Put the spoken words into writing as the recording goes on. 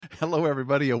Hello,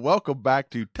 everybody, and welcome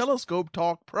back to Telescope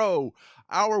Talk Pro,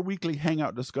 our weekly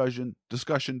hangout discussion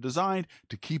designed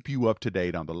to keep you up to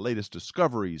date on the latest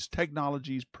discoveries,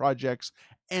 technologies, projects,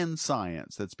 and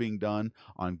science that's being done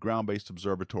on ground-based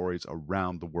observatories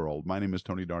around the world. My name is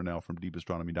Tony Darnell from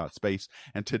deepastronomy.space,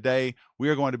 and today we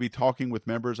are going to be talking with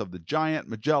members of the Giant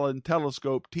Magellan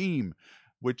Telescope team,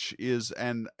 which, as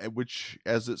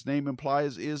its name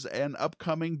implies, is an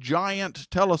upcoming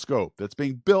giant telescope that's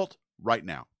being built right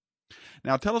now.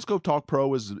 Now, Telescope Talk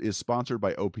Pro is sponsored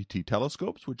by OPT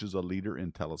Telescopes, which is a leader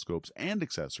in telescopes and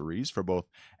accessories for both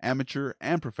amateur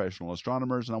and professional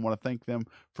astronomers. And I want to thank them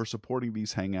for supporting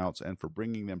these hangouts and for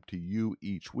bringing them to you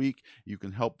each week. You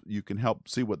can help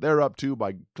see what they're up to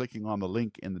by clicking on the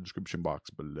link in the description box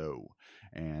below,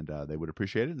 and they would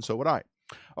appreciate it, and so would I.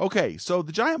 Okay, so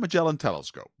the Giant Magellan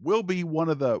Telescope will be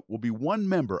one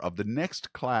member of the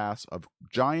next class of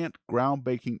giant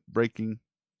ground-breaking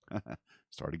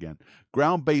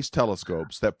ground-based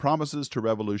telescopes that promises to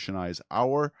revolutionize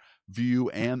our view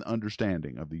and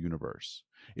understanding of the universe.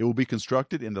 It will be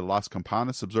constructed in the Las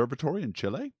Campanas Observatory in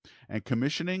Chile, and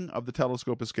commissioning of the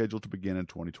telescope is scheduled to begin in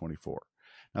 2024.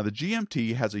 Now, the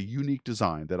GMT has a unique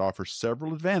design that offers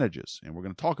several advantages, and we're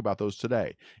going to talk about those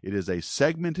today. It is a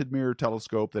segmented mirror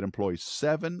telescope that employs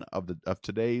 7 of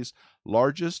today's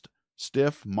largest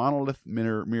stiff monolith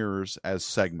mirrors as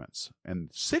segments, and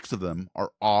 6 of them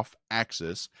are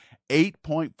off-axis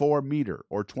 8.4 meter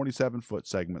or 27-foot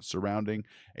segments surrounding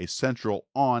a central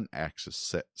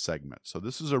on-axis segment. So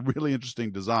this is a really interesting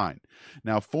design.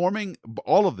 Now, forming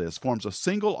all of this forms a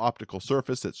single optical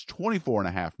surface that's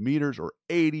 24.5 meters or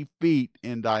 80 feet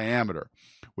in diameter,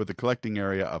 with a collecting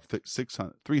area of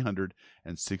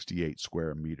 368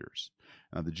 square meters.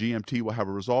 Now, the GMT will have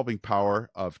a resolving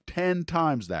power of 10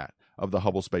 times that of the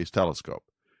Hubble Space Telescope.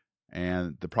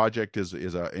 And the project is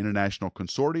an international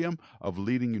consortium of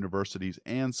leading universities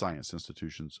and science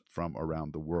institutions from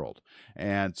around the world.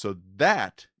 And so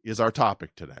that is our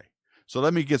topic today. So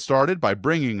let me get started by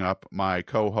bringing up my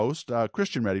co-host,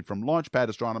 Christian Reddy from Launchpad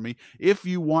Astronomy. If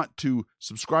you want to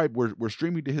subscribe, we're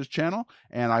streaming to his channel,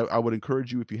 and I would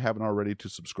encourage you, if you haven't already, to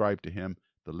subscribe to him.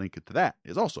 The link to that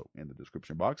is also in the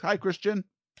description box. Hi, Christian.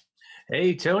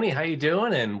 Hey, Tony, how you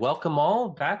doing? And welcome all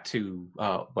back to,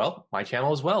 my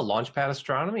channel as well, Launchpad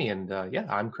Astronomy. And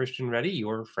I'm Christian Reddy,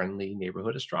 your friendly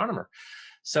neighborhood astronomer.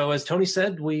 So as Tony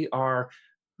said, we are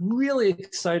really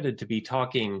excited to be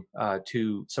talking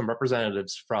to some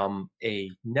representatives from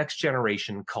a next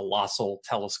generation colossal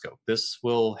telescope. This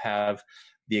will have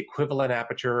the equivalent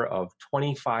aperture of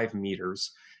 25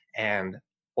 meters. And,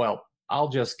 well, I'll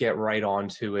just get right on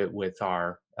to it with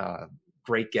our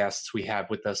great guests we have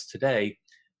with us today.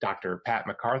 Dr. Pat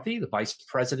McCarthy, the Vice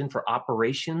President for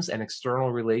Operations and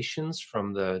External Relations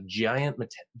from the Giant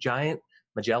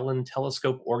Magellan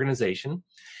Telescope Organization,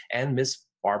 and Ms.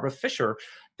 Barbara Fisher,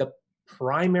 the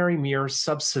Primary Mirror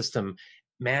Subsystem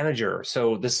Manager.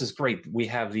 So this is great. We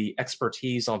have the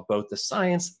expertise of both the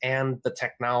science and the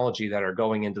technology that are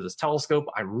going into this telescope.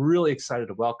 I'm really excited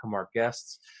to welcome our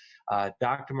guests.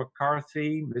 Dr.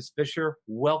 McCarthy, Ms. Fisher,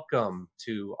 welcome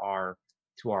to our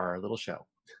little show.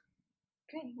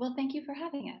 Great. Well, thank you for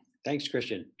having us. Thanks,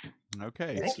 Christian.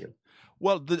 Okay. Thank you.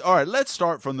 Well, all right, let's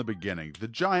start from the beginning. The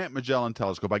Giant Magellan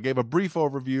Telescope. I gave a brief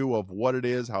overview of what it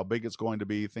is, how big it's going to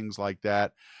be, things like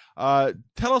that.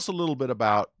 Tell us a little bit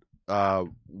about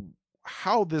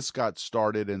how this got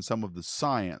started and some of the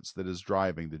science that is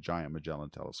driving the Giant Magellan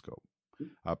Telescope.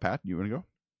 Pat, you want to go?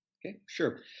 Okay,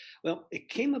 sure. Well, it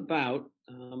came about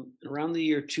around the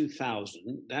year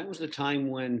 2000. That was the time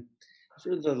when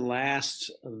sort of the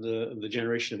last of the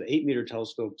generation of the 8-meter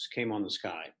telescopes came on the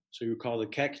sky. So you recall the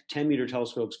Keck 10-meter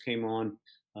telescopes came on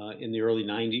in the early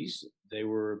 90s. They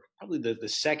were probably the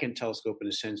second telescope in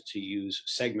a sense to use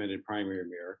segmented primary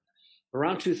mirror.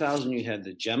 Around 2000, you had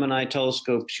the Gemini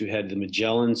telescopes, you had the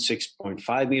Magellan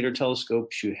 6.5-meter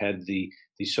telescopes, you had the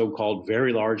so-called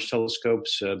very large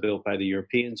telescopes built by the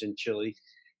Europeans in Chile.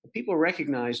 And people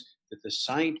recognized that the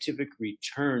scientific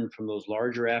return from those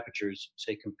larger apertures,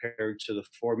 say compared to the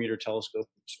 4-meter telescopes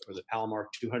or the Palomar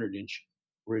 200-inch,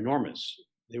 were enormous.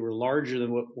 They were larger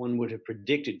than what one would have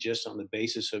predicted just on the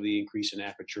basis of the increase in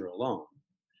aperture alone.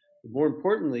 But more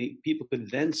importantly, people could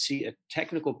then see a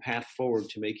technical path forward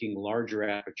to making larger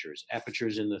apertures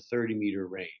in the 30-meter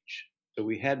range. So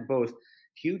we had both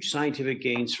huge scientific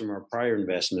gains from our prior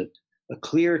investment, a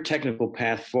clear technical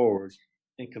path forward,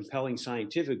 and compelling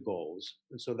scientific goals.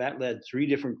 And so that led 3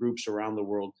 different groups around the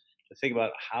world to think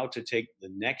about how to take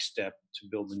the next step to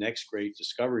build the next great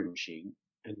discovery machine.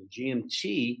 And the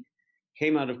GMT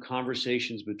came out of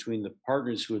conversations between the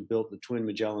partners who had built the twin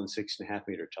Magellan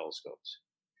 6.5-meter telescopes.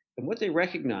 And what they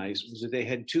recognized was that they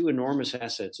had two enormous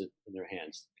assets in their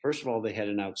hands. First of all, they had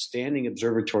an outstanding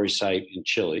observatory site in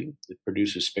Chile that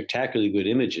produces spectacularly good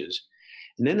images.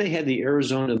 And then they had the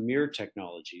Arizona mirror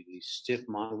technology, these stiff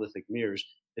monolithic mirrors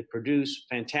that produce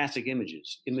fantastic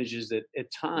images, images that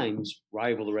at times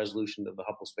rival the resolution of the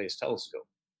Hubble Space Telescope.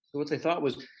 So what they thought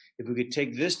was, if we could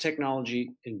take this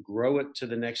technology and grow it to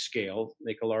the next scale,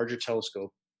 make a larger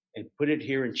telescope, and put it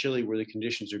here in Chile where the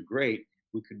conditions are great,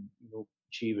 we could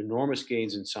achieve enormous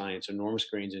gains in science, enormous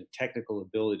gains in technical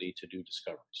ability to do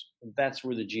discoveries. And that's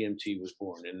where the GMT was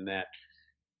born, and that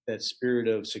spirit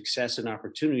of success and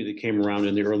opportunity that came around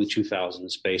in the early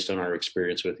 2000s based on our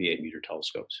experience with the 8-meter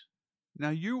telescopes. Now,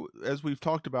 you, as we've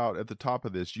talked about at the top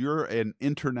of this, you're an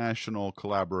international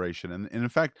collaboration. And in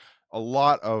fact, a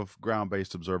lot of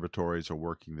ground-based observatories are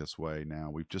working this way now.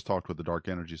 We've just talked with the Dark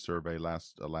Energy Survey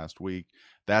last week.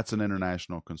 That's an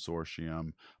international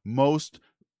consortium. Most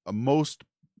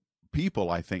people,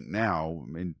 I think now,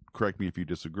 and correct me if you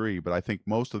disagree, but I think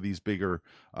most of these bigger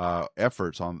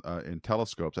efforts on in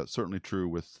telescopes, that's certainly true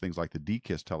with things like the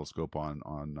DKIS telescope on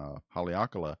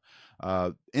Haleakala,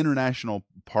 international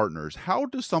partners. How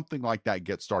does something like that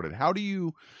get started? How do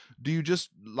you just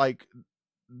like,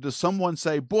 does someone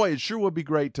say, boy, it sure would be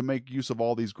great to make use of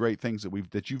all these great things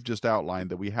that you've just outlined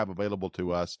that we have available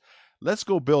to us? Let's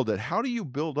go build it. How do you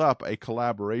build up a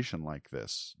collaboration like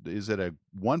this? Is it a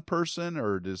one person,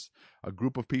 or does a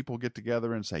group of people get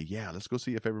together and say, yeah, let's go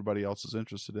see if everybody else is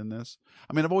interested in this?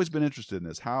 I mean, I've always been interested in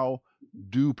this. How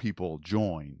do people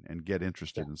join and get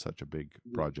interested in such a big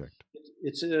project?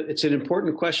 It's an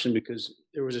important question, because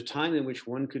there was a time in which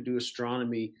one could do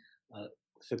astronomy.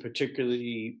 A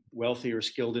particularly wealthy or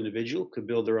skilled individual could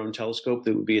build their own telescope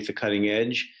that would be at the cutting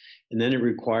edge. And then it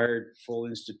required full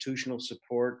institutional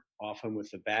support, often with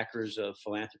the backers of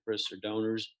philanthropists or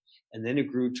donors. And then it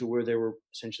grew to where there were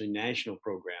essentially national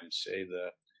programs, say the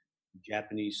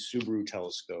Japanese Subaru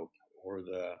telescope, or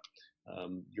the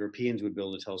Europeans would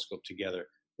build a telescope together.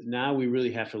 But now we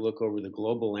really have to look over the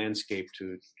global landscape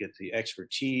to get the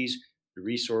expertise, the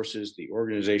resources, the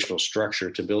organizational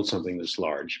structure to build something this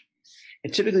large.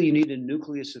 And typically you need a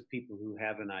nucleus of people who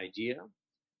have an idea,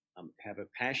 have a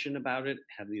passion about it,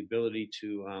 have the ability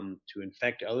to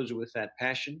infect others with that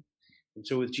passion. And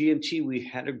so with GMT, we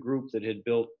had a group that had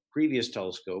built previous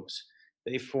telescopes.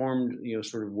 They formed,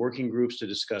 sort of working groups to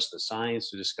discuss the science,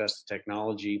 to discuss the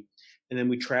technology. And then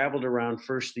we traveled around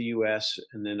first the US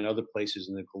and then other places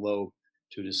in the globe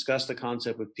to discuss the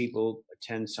concept with people,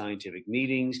 attend scientific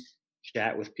meetings,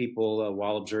 chat with people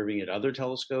while observing at other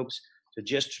telescopes. So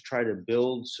just to try to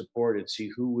build support and see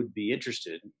who would be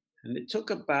interested. And it took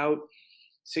about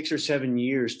 6 or 7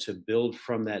 years to build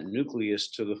from that nucleus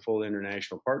to the full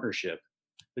international partnership.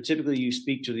 But typically you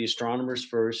speak to the astronomers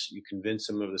first, you convince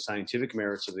them of the scientific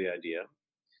merits of the idea,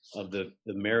 of the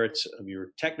merits of your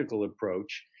technical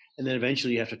approach, and then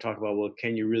eventually you have to talk about, well,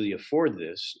 can you really afford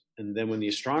this? And then when the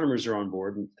astronomers are on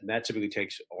board, and that typically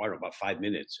takes, about 5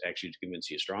 minutes actually to convince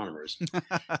the astronomers, they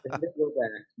go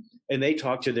back and they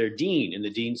talk to their dean, and the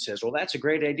dean says, well, that's a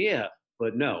great idea,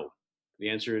 but no. The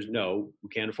answer is no, we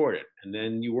can't afford it. And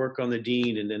then you work on the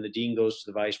dean, and then the dean goes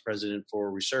to the vice president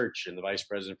for research and the vice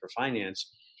president for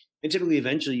finance. And typically,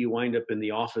 eventually, you wind up in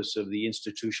the office of the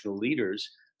institutional leaders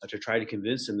to try to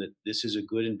convince them that this is a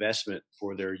good investment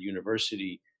for their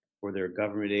university, for their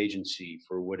government agency,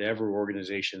 for whatever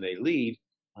organization they lead.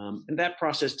 And that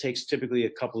process takes typically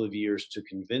a couple of years to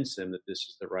convince them that this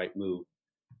is the right move.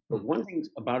 But one thing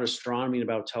about astronomy and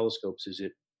about telescopes is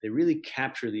they really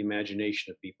capture the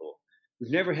imagination of people. We've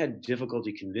never had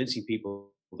difficulty convincing people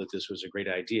that this was a great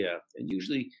idea. And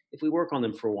usually, if we work on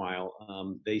them for a while,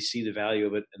 they see the value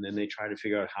of it, and then they try to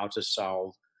figure out how to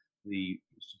solve the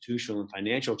institutional and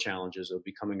financial challenges of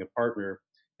becoming a partner.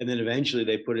 And then eventually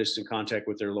they put us in contact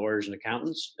with their lawyers and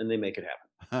accountants, and they make it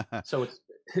happen. So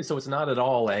it's not at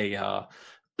all a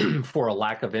for a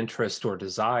lack of interest or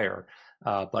desire,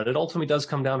 but it ultimately does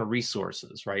come down to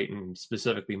resources, right? And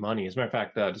specifically money. As a matter of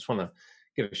fact, I just want to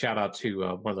give a shout out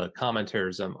to one of the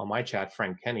commenters on my chat,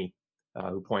 Frank Kenny,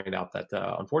 who pointed out that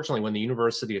unfortunately, when the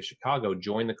University of Chicago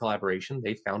joined the collaboration,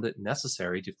 they found it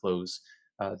necessary to close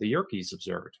the Yerkes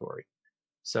Observatory.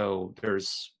 So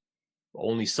there's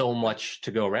only so much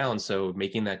to go around. So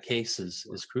making that case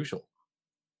is crucial.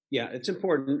 Yeah, it's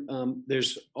important.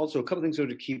 There's also a couple things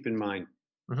to keep in mind.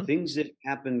 Mm-hmm. Things that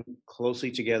happen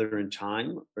closely together in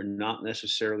time are not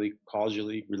necessarily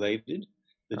causally related.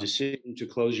 The decision to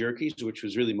close Yerkes, which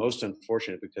was really most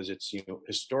unfortunate because it's,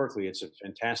 historically it's a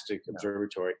fantastic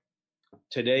observatory.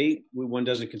 Today, one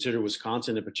doesn't consider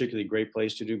Wisconsin a particularly great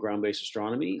place to do ground-based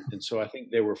astronomy. And so I think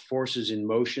there were forces in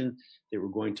motion that were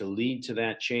going to lead to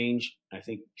that change. I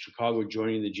think Chicago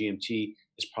joining the GMT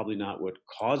is probably not what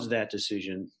caused that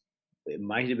decision. It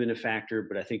might have been a factor,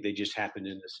 but I think they just happened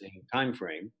in the same time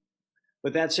frame.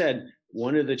 But that said,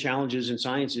 one of the challenges in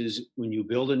science is when you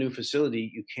build a new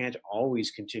facility, you can't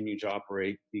always continue to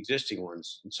operate the existing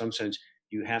ones. In some sense,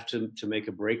 you have to make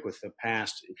a break with the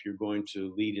past if you're going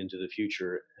to lead into the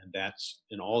future. And that's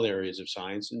in all areas of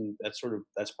science. And that's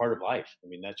part of life. I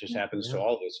mean, that just happens to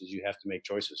all of us, is you have to make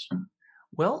choices.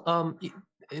 Well,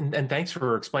 and thanks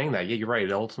for explaining that. Yeah, you're right.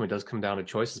 It ultimately does come down to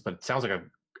choices, but it sounds like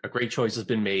a great choice has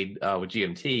been made with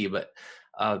GMT. But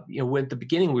at the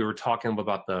beginning we were talking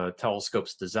about the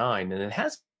telescope's design, and it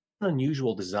has an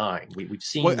unusual design. We've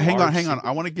seen. Wait, hang on.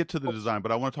 I want to get to the design,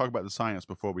 but I want to talk about the science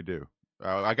before we do.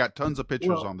 I got tons of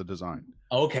pictures on the design.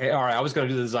 Okay, all right. I was going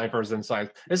to do the design first, then science.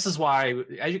 This is why,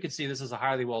 as you can see, this is a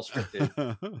highly well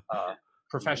scripted,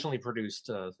 professionally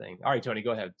produced thing. All right, Tony,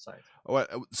 go ahead. Science.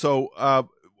 So,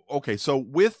 okay. So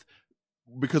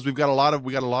because we got a lot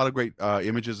of great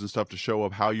images and stuff to show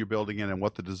of how you're building it and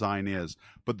what the design is.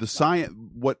 But the science,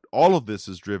 what all of this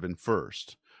is driven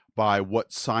first by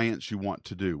what science you want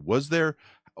to do.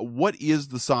 What is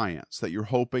the science that you're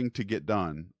hoping to get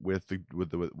done with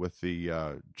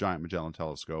the Giant Magellan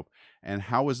Telescope, and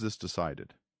how is this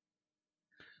decided?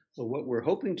 So what we're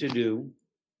hoping to do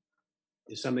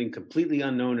is something completely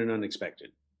unknown and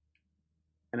unexpected.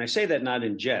 And I say that not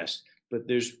in jest, but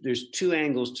there's two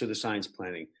angles to the science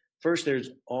planning. First,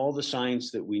 there's all the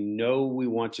science that we know we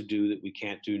want to do that we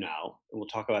can't do now, and we'll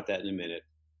talk about that in a minute.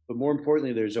 But more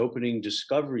importantly, there's opening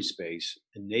discovery space,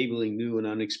 enabling new and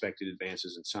unexpected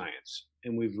advances in science.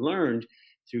 And we've learned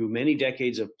through many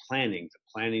decades of planning, the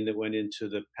planning that went into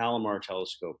the Palomar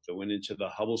telescope, that went into the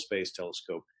Hubble Space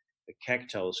Telescope, the Keck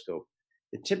telescope,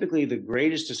 that typically the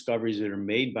greatest discoveries that are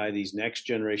made by these next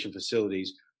generation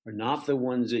facilities are not the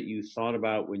ones that you thought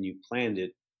about when you planned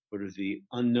it, but are the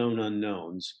unknown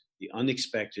unknowns, the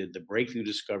unexpected, the breakthrough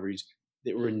discoveries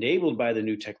that were enabled by the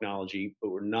new technology, but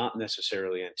were not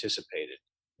necessarily anticipated.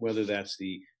 Whether that's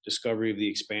the discovery of the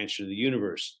expansion of the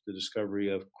universe, the discovery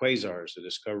of quasars, the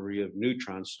discovery of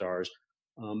neutron stars,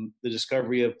 the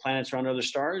discovery of planets around other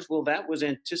stars, well, that was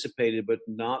anticipated, but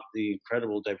not the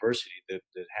incredible diversity that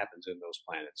happens in those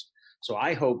planets. So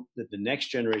I hope that the next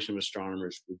generation of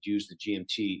astronomers would use the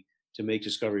GMT to make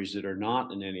discoveries that are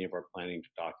not in any of our planning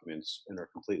documents and are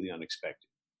completely unexpected.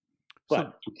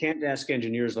 But you can't ask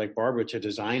engineers like Barbara to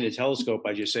design a telescope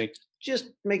by just saying,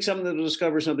 just make something that will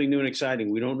discover something new and exciting.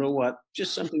 We don't know what,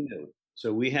 just something new.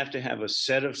 So we have to have a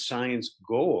set of science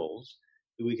goals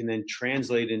that we can then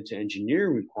translate into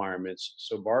engineering requirements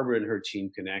so Barbara and her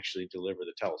team can actually deliver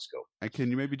the telescope. And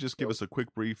can you maybe just give us a quick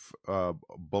brief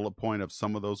bullet point of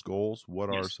some of those goals? What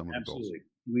are some of the goals?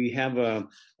 We have a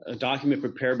document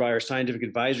prepared by our scientific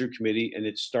advisory committee, and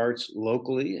it starts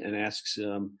locally and asks,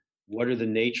 what are the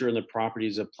nature and the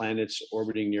properties of planets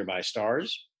orbiting nearby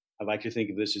stars? I like to think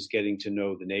of this as getting to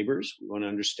know the neighbors. We want to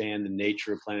understand the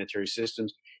nature of planetary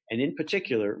systems. And in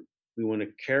particular, we want to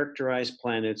characterize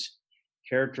planets,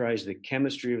 characterize the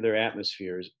chemistry of their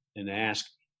atmospheres, and ask,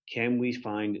 can we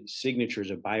find signatures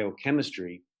of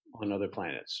biochemistry on other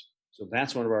planets? So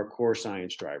that's one of our core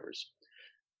science drivers.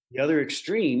 The other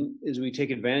extreme is we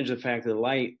take advantage of the fact that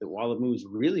light, that while it moves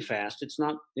really fast, it's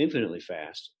not infinitely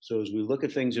fast. So as we look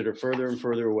at things that are further and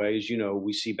further away, as you know,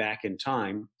 we see back in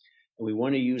time, and we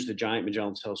want to use the Giant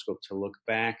Magellan Telescope to look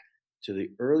back to the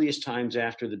earliest times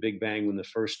after the Big Bang when the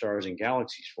first stars and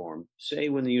galaxies formed, say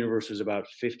when the universe was about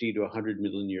 50 to 100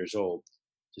 million years old,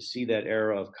 to see that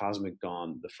era of cosmic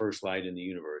dawn, the first light in the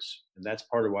universe. And that's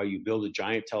part of why you build a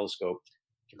giant telescope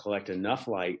to collect enough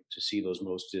light to see those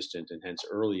most distant and hence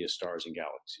earliest stars and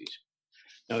galaxies.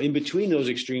 Now, in between those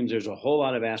extremes, there's a whole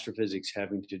lot of astrophysics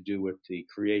having to do with the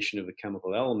creation of the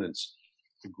chemical elements,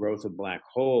 the growth of black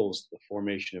holes, the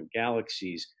formation of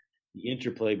galaxies, the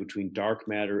interplay between dark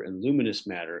matter and luminous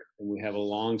matter. And we have a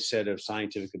long set of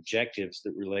scientific objectives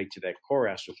that relate to that core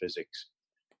astrophysics.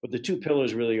 But the two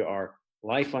pillars really are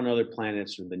life on other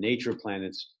planets, or the nature of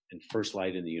planets, and first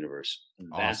light in the universe. And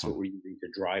that's what we're using to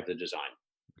drive the design.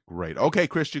 Great. Okay,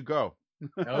 Christian, go.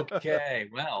 Okay.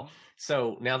 Well,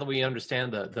 so now that we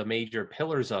understand the major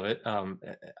pillars of it,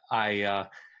 I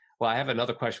have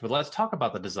another question, but let's talk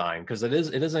about the design, because it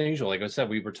is unusual. Like I said,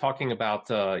 we were talking about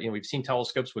we've seen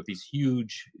telescopes with these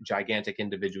huge, gigantic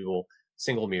individual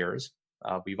single mirrors.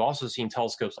 We've also seen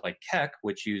telescopes like Keck,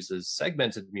 which uses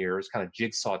segmented mirrors, kind of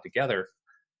jigsawed together.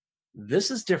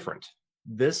 This is different.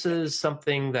 This is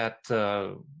something that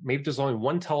maybe there's only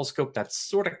one telescope that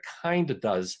sort of kind of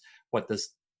does what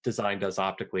this design does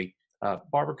optically.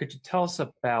 Barbara, could you tell us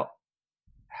about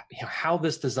how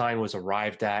this design was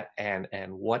arrived at, and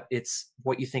what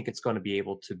you think it's going to be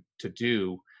able to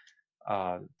do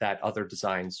that other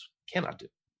designs cannot do?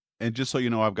 And just so you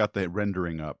know, I've got the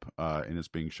rendering up, and it's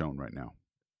being shown right now.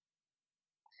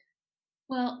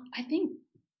 Well, I think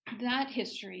that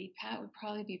history, Pat would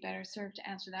probably be better served to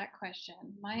answer that question.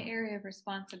 My area of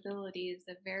responsibility is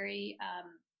a very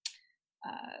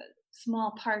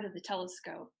small part of the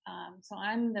telescope. So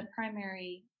I'm the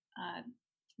primary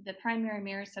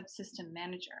mirror subsystem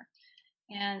manager.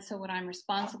 And so what I'm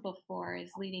responsible for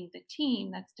is leading the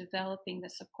team that's developing the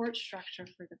support structure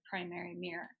for the primary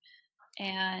mirror.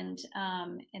 And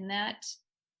that,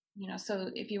 so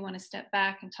if you want to step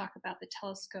back and talk about the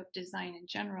telescope design in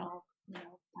general,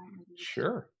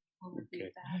 Sure.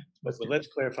 Okay. But let's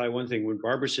clarify one thing. When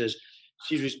Barbara says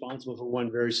she's responsible for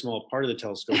one very small part of the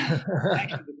telescope,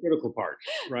 actually the critical part,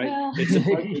 right? Well, it's the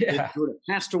part that sort of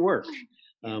has to work.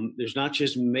 There's not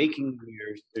just making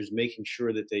mirrors, there's making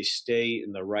sure that they stay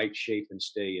in the right shape and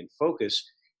stay in focus.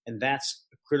 And that's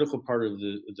a critical part of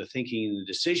the thinking and the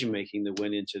decision making that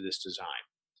went into this design.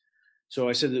 So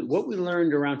I said that what we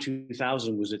learned around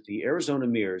 2000 was that the Arizona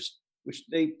mirrors, which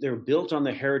they're built on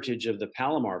the heritage of the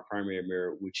Palomar primary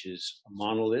mirror, which is a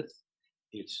monolith.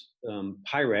 It's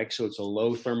Pyrex, so it's a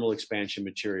low thermal expansion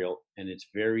material, and it's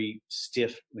very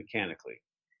stiff mechanically.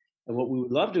 And what we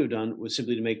would love to have done was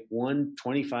simply to make one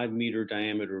 25-meter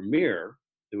diameter mirror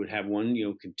that would have one,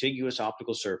 contiguous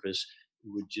optical surface. It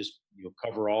would just,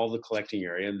 cover all the collecting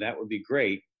area, and that would be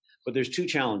great. But there's two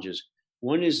challenges.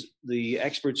 One is the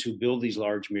experts who build these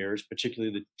large mirrors,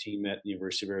 particularly the team at the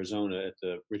University of Arizona at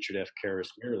the Richard F. Karras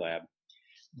Mirror Lab.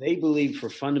 They believe, for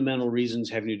fundamental reasons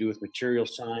having to do with material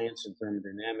science and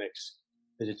thermodynamics,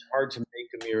 that it's hard to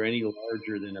make a mirror any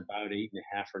larger than about 8.5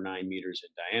 or 9 meters in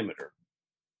diameter.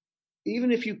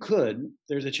 Even if you could,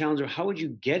 there's a challenge of how would you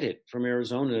get it from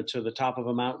Arizona to the top of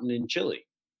a mountain in Chile?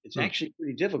 It's actually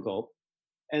pretty difficult.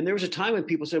 And there was a time when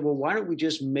people said, well, why don't we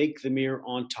just make the mirror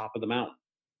on top of the mountain?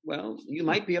 Well, you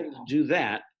might be able to do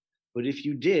that, but if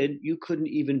you did, you couldn't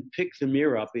even pick the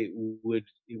mirror up. It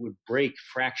would break,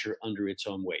 fracture under its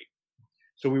own weight.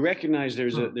 So we recognize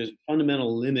there's a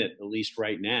fundamental limit, at least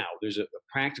right now. There's a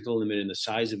practical limit in the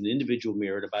size of an individual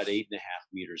mirror at about 8.5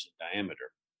 meters in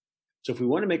diameter. So if we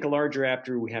want to make a larger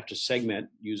aperture, we have to segment,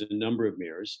 use a number of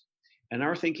mirrors. And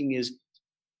our thinking is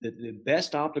that the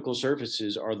best optical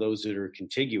surfaces are those that are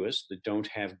contiguous, that don't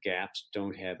have gaps,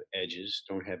 don't have edges,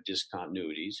 don't have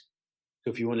discontinuities. So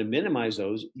if you want to minimize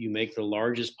those, you make the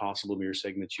largest possible mirror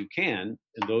segments you can,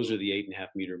 and those are the 8.5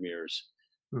 meter mirrors.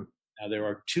 Now, there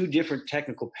are two different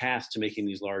technical paths to making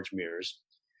these large mirrors.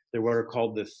 They're what are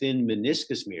called the thin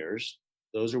meniscus mirrors.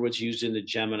 Those are what's used in the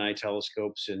Gemini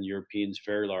telescopes and European's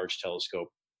Very Large Telescope.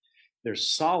 They're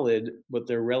solid, but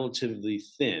they're relatively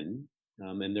thin,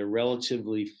 and they're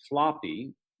relatively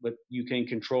floppy, but you can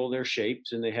control their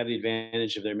shapes, and they have the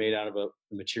advantage of they're made out of a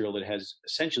material that has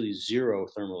essentially zero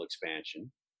thermal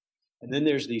expansion. And then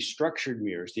there's the structured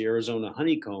mirrors, the Arizona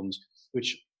honeycombs,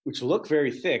 which look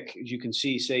very thick, as you can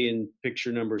see, say in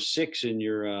picture number 6 in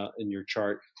your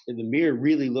chart. And the mirror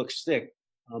really looks thick,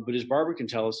 but as Barbara can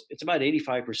tell us, it's about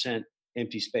 85%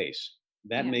 empty space.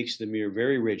 That makes the mirror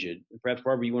very rigid. And perhaps,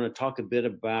 Barbara, you want to talk a bit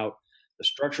about the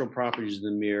structural properties of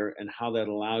the mirror and how that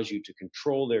allows you to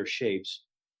control their shapes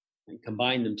and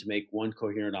combine them to make one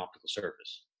coherent optical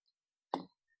surface.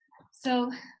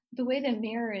 So the way the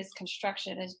mirror is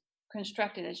constructed,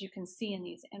 as you can see in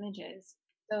these images,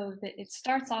 so that it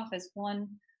starts off as one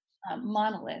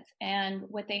monolith, and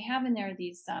what they have in there are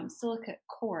these silicate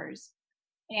cores,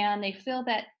 and they fill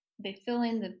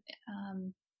in the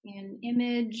in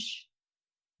image.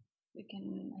 I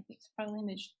think it's probably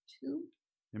image 2.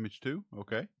 Image 2,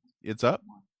 okay. It's up.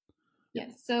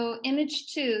 Yes, so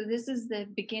image 2, this is the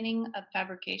beginning of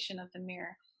fabrication of the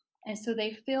mirror. And so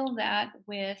they fill that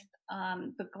with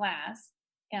the glass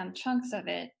and chunks of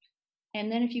it.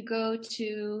 And then if you go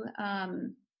to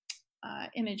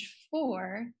image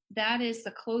 4, that is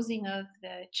the closing of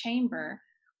the chamber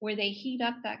where they heat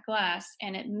up that glass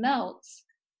and it melts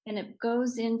and it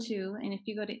goes into, and if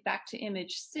you go back to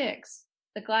image 6,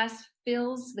 the glass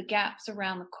fills the gaps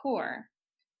around the core.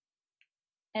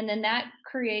 And then that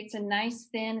creates a nice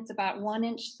thin, it's about 1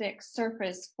 inch thick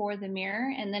surface for the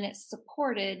mirror. And then it's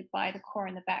supported by the core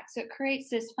in the back. So it creates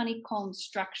this honeycomb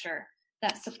structure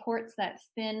that supports that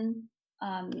thin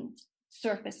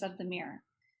surface of the mirror.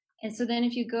 And so then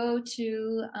if you go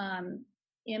to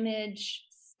image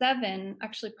 7,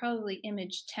 actually probably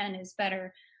image 10 is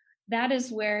better. That is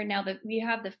where now that we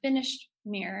have the finished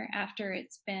mirror after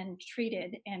it's been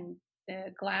treated and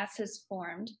the glass has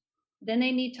formed. then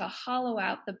they need to hollow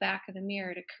out the back of the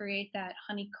mirror to create that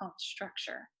honeycomb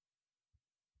structure.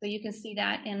 So you can see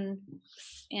that in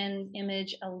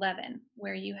image 11,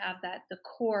 where you have that the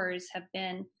cores have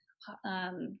been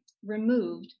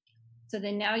removed. So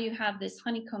then now you have this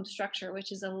honeycomb structure,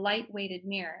 which is a light-weighted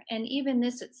mirror. And even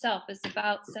this itself is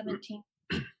about 17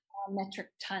 metric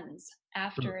tons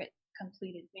after its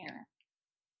completed mirror.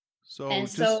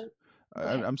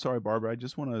 I'm sorry, Barbara. I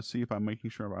just want to see if I'm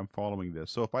making sure I'm following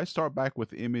this. So if I start back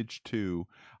with image 2,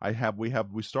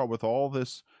 we start with all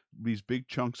these big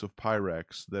chunks of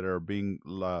Pyrex that are being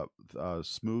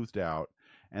smoothed out,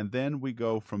 and then we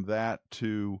go from that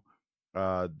to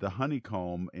the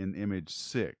honeycomb in image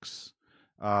 6.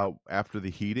 After the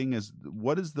heating,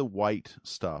 what is the white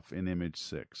stuff in image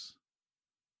 6?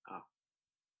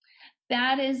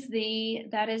 That is the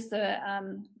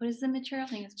what is the material? I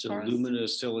think it's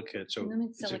aluminosilicate. So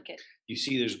aluminosilicate. You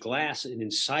see there's glass, and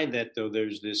inside that, though,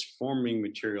 there's this forming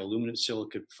material,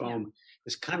 aluminosilicate foam. Yeah.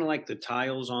 It's kind of like the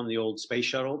tiles on the old space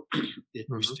shuttle. It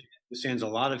withstands a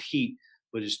lot of heat,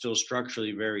 but is still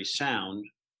structurally very sound.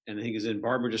 And I think, as then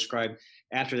Barbara described,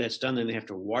 after that's done, then they have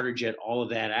to water jet all of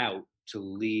that out to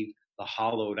leave the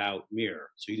hollowed out mirror.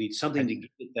 So you need something to get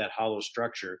that hollow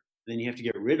structure. Then you have to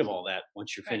get rid of all that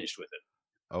once you're finished with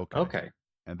it. Okay.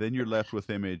 And then you're left with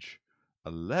image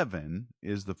 11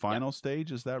 is the final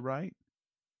stage. Is that right?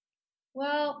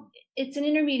 Well, it's an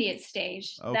intermediate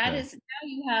stage. Okay. That is,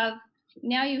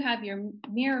 now you have your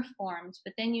mirror formed,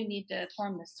 but then you need to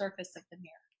form the surface of the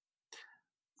mirror.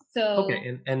 So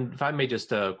okay, and if I may just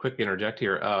quickly interject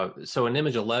here. So in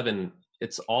image 11,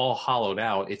 it's all hollowed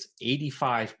out. It's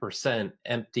 85%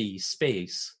 empty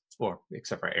space, or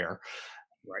except for air.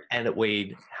 Right. And it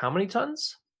weighed how many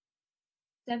tons?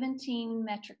 17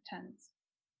 metric tons.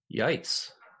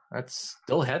 Yikes. That's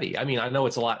still heavy. I mean, I know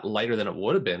it's a lot lighter than it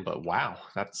would have been, but wow,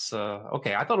 that's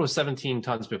okay. I thought it was 17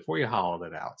 tons before you hollowed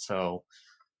it out. So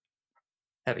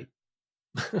heavy.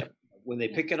 When they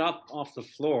pick it up off the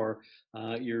floor,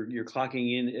 you're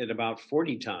clocking in at about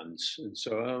 40 tons. And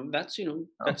so that's an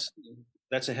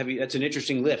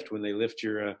interesting lift when they lift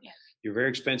your very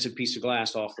expensive piece of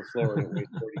glass off the floor that weighs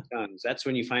 40 tons. That's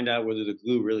when you find out whether the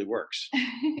glue really works.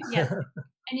 Yes.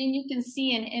 And then you can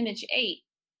see in image 8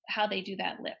 how they do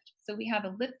that lift. So we have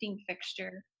a lifting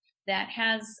fixture that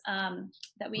has,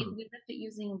 that we lift it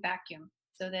using vacuum.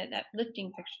 So that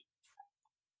lifting fixture.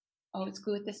 Oh, it's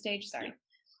glue at this stage? Sorry. Yeah.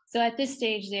 So at this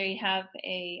stage, there you have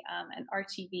an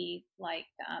RTV-like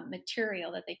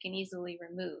material that they can easily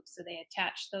remove. So they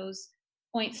attach those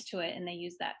points to it, and they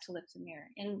use that to lift the mirror.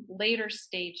 In later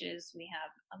stages, we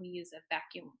use a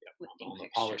vacuum lifting on the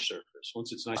fixture. polished surface.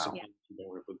 Once it's nice and clean, you don't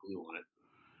want to put glue on it.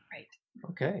 Right.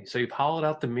 Okay, so you've hollowed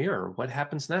out the mirror. What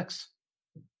happens next?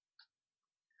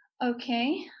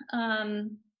 Okay.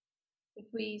 If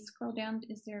we scroll down,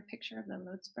 is there a picture of the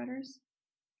load spreaders?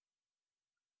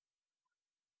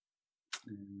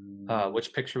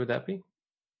 Which picture would that be?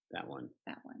 That one.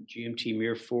 That one. GMT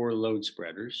Mirror 4 load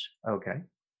spreaders. Okay.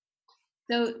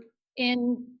 So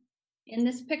in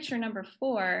this picture number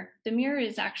 4, the mirror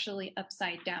is actually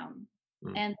upside down,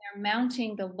 and they're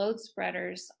mounting the load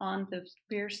spreaders on the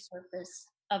rear surface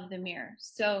of the mirror.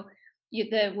 So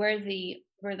where the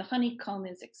honeycomb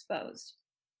is exposed.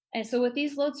 And so what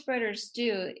these load spreaders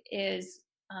do is,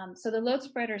 so the load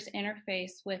spreaders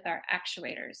interface with our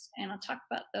actuators, and I'll talk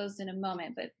about those in a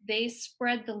moment, but they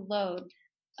spread the load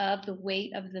of the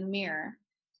weight of the mirror,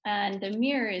 and the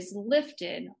mirror is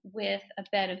lifted with a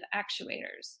bed of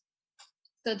actuators.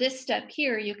 So this step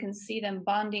here, you can see them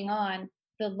bonding on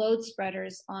the load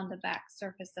spreaders on the back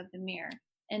surface of the mirror.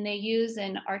 And they use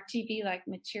an RTV-like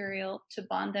material to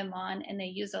bond them on, and they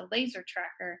use a laser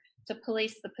tracker to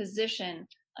place the position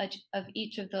of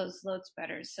each of those load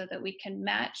spreaders so that we can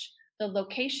match the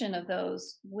location of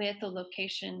those with the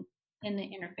location in the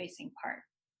interfacing part.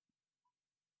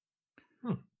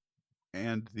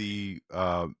 And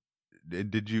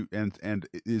and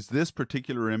is this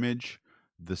particular image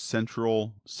the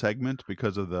central segment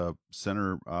because of the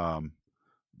center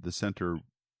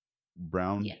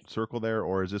brown circle there,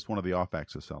 or is this one of the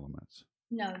off-axis elements?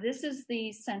 No, this is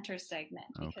the center segment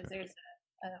because there's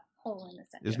a hole in the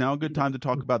center. Is now a good time to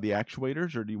talk about the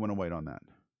actuators, or do you want to wait on that?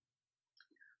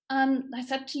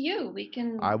 That's up to you. We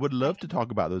can. I would love to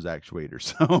talk about those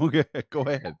actuators. So go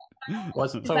ahead.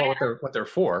 Let's talk about what they're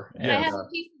for. I have a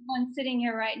piece of one sitting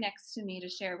here right next to me to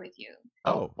share with you.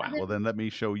 Oh, wow. Well, then let me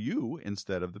show you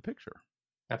instead of the picture.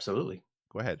 Absolutely.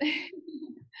 Go ahead.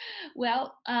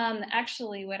 Well,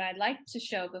 actually, what I'd like to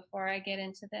show before I get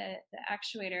into the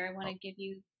actuator, I want to give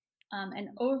you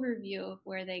an overview of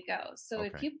where they go. So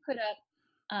if you put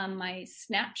up my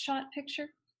snapshot picture,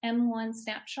 M1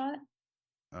 snapshot,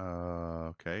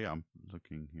 Okay, I'm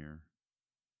looking here.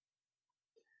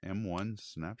 M1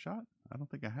 snapshot? I don't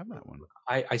think I have that one.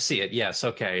 I see it. Yes.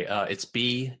 Okay. It's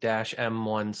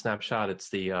B-M1 snapshot. It's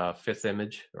the fifth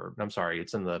image, or I'm sorry,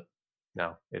 it's in the.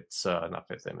 No, it's not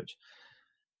fifth image.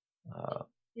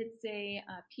 It's a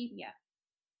PDF.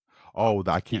 Oh,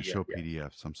 I can't PDF, show yeah.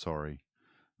 PDFs. I'm sorry.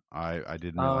 I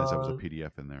didn't realize there was a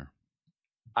PDF in there.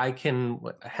 I can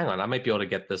hang on. I might be able to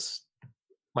get this.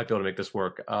 Might be able to make this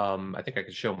work. I think I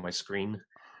can show my screen.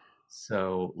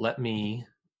 So let me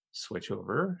switch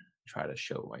over. Try to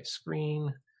show my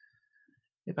screen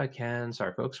if I can.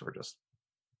 Sorry, folks. We're just.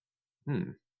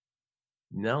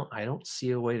 No, I don't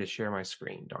see a way to share my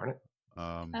screen. Darn it.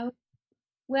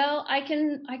 Well, I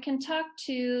can talk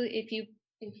to if you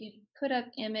put up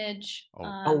image.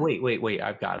 Oh wait!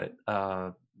 I've got it.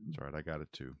 That's right. I got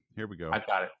it too. Here we go. I've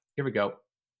got it. Here we go.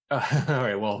 All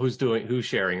right. Well, who's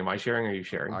sharing? Am I sharing or are you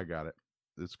sharing? I got it.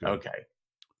 It's good. Okay.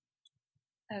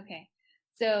 Okay.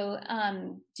 So,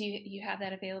 do you have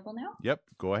that available now? Yep.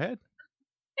 Go ahead.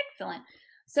 Excellent.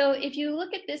 So, if you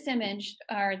look at this image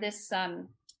or this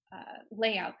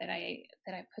layout that I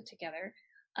put together,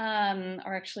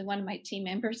 or actually one of my team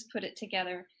members put it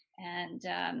together, and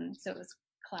so it was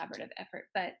a collaborative effort.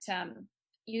 But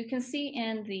you can see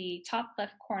in the top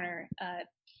left corner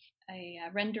a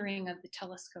rendering of the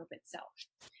telescope itself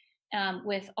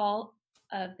with all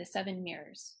of the 7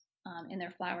 mirrors in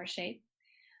their flower shape.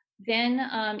 Then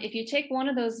if you take one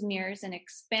of those mirrors and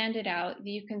expand it out,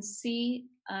 you can see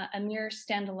a mirror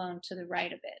standalone to the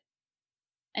right of it.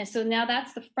 And so now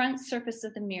that's the front surface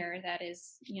of the mirror that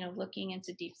is, looking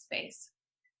into deep space.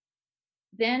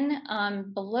 Then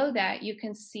below that, you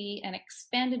can see an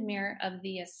expanded mirror of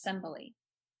the assembly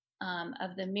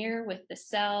of the mirror with the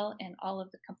cell and all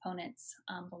of the components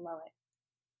below it.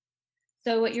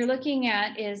 So what you're looking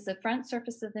at is the front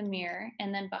surface of the mirror,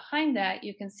 and then behind that,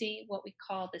 you can see what we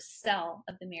call the cell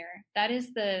of the mirror. That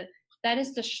is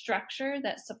the structure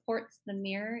that supports the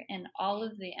mirror and all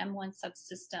of the M1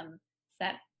 subsystem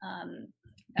that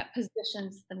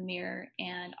positions the mirror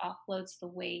and offloads the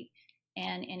weight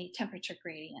and any temperature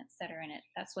gradients that are in it.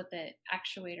 That's what the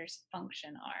actuators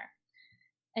function are.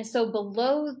 And so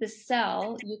below the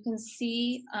cell, you can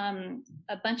see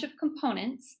a bunch of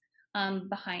components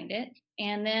behind it.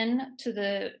 And then to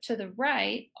the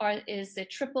right is the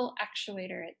triple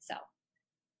actuator itself.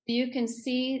 So you can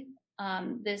see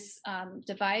this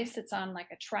device that's on like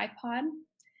a tripod.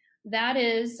 That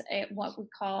is what we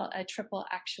call a triple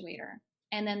actuator.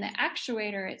 And then the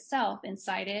actuator itself,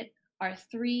 inside it, are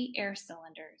 3 air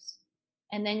cylinders.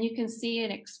 And then you can see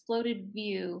an exploded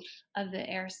view of the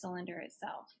air cylinder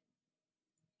itself.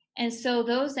 And so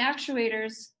those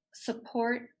actuators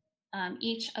support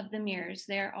each of the mirrors.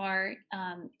 There are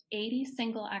 80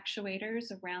 single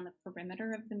actuators around the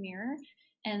perimeter of the mirror,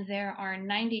 and there are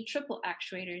 90 triple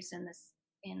actuators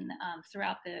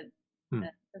throughout the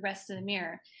rest of the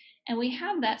mirror. And we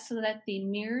have that so that the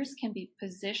mirrors can be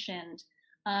positioned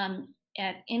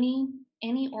at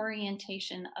any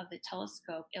orientation of the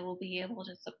telescope. It will be able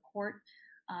to support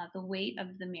the weight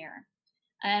of the mirror.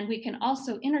 And we can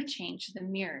also interchange the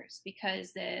mirrors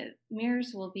because the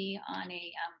mirrors will be on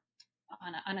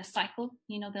a cycle.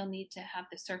 They'll need to have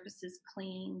the surfaces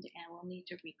cleaned, and we'll need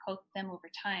to recoat them over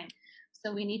time.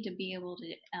 So we need to be able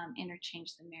to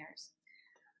interchange the mirrors.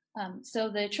 So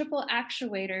the triple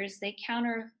actuators, they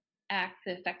counteract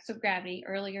the effects of gravity.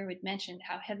 Earlier we'd mentioned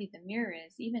how heavy the mirror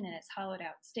is, even in its hollowed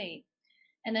out state.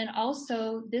 And then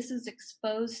also this is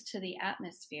exposed to the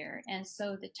atmosphere. And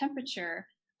so the temperature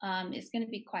is going to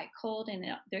be quite cold, and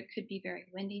there could be very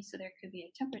windy. So there could be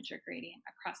a temperature gradient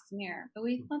across the mirror. But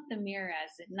we want the mirror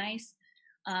as a nice,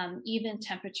 even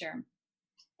temperature.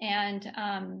 And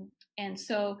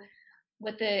so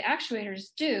what the actuators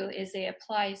do is they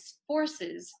apply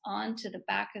forces onto the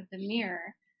back of the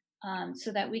mirror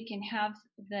so that we can have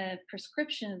the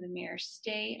prescription of the mirror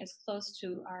stay as close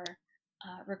to our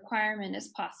requirement as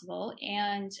possible,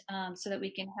 and so that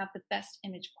we can have the best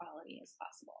image quality as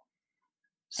possible.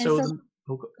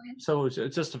 So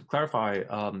just to clarify,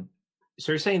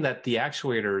 so you're saying that the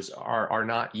actuators are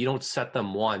not, you don't set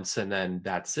them once and then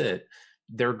that's it.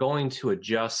 They're going to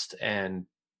adjust and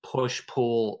push,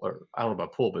 pull, or I don't know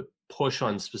about pull, but push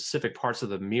on specific parts of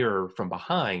the mirror from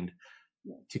behind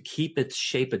to keep its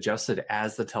shape adjusted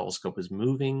as the telescope is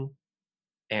moving,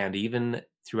 and even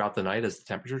throughout the night as the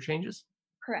temperature changes?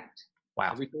 Correct.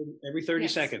 Wow. Every 30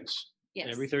 seconds. Yes.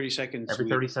 Every 30 seconds. Every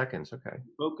 30 seconds. Okay.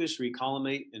 Focus,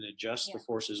 recollimate, and adjust the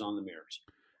forces on the mirrors.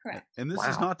 Correct. And this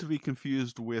is not to be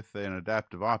confused with an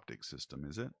adaptive optics system,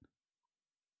 is it?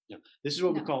 No. This is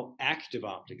what we call active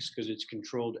optics, because it's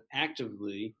controlled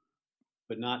actively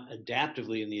but not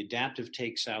adaptively. And the adaptive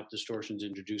takes out distortions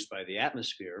introduced by the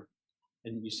atmosphere.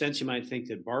 And you might think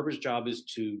that Barbara's job is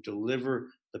to deliver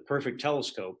the perfect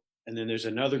telescope. And then there's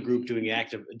another group doing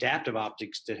adaptive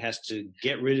optics that has to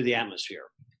get rid of the atmosphere.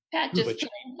 Pat just put a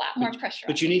lot more pressure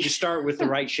on But you need to start with the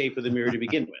right shape of the mirror to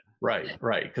begin with.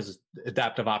 Right, because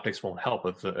adaptive optics won't help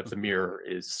if the mirror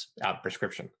is out of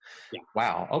prescription. Yeah.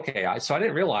 Wow. Okay. So I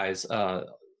didn't realize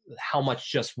how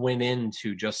much just went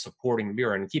into just supporting the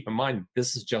mirror. And keep in mind,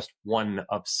 this is just one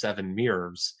of 7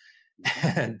 mirrors.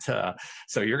 And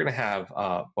so you're going to have,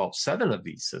 7 of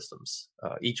these systems,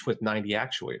 each with 90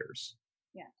 actuators.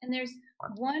 Yeah, and there's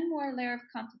one more layer of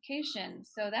complication.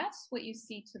 So that's what you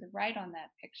see to the right on that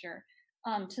picture.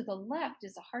 To the left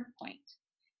is a hard point.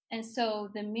 And so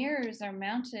the mirrors are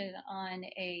mounted on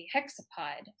a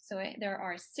hexapod. So there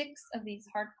are 6 of these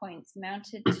hard points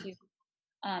mounted to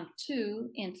 2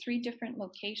 in 3 different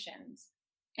locations.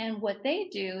 And what they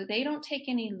do, they don't take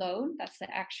any load. That's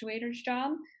the actuator's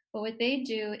job. But what they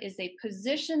do is they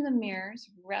position the mirrors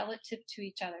relative to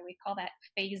each other. We call that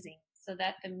phasing, so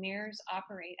that the mirrors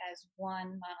operate as one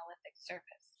monolithic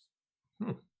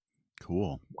surface.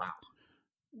 Cool. Wow.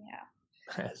 Yeah.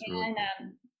 That's really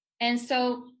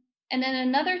cool. And then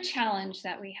another challenge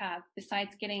that we have,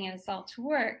 besides getting us all to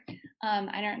work,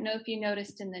 I don't know if you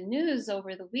noticed in the news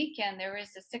over the weekend, there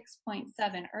was a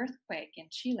 6.7 earthquake in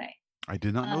Chile. I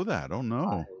did not know that. Oh,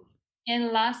 no.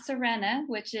 In La Serena,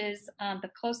 which is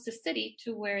the closest city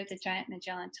to where the Giant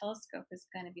Magellan Telescope is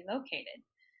going to be located.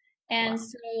 And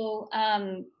so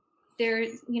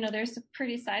there's a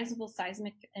pretty sizable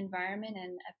seismic environment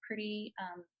and a pretty,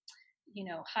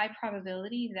 high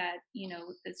probability that,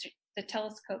 the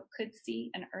telescope could see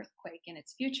an earthquake in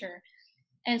its future.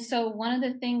 And so one of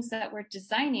the things that we're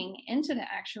designing into the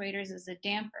actuators is a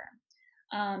damper.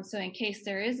 So in case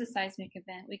there is a seismic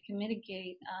event, we can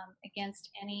mitigate against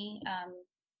any,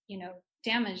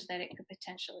 damage that it could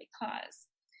potentially cause.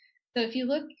 So if you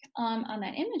look on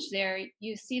that image there,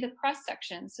 you see the cross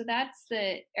section. So that's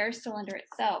the air cylinder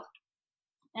itself.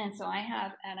 And so I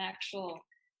have an actual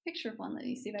picture of one. Let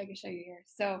me see if I can show you here.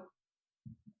 So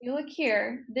you look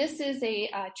here, this is a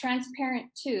transparent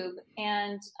tube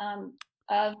and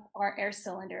of our air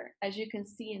cylinder, as you can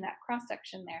see in that cross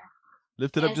section there.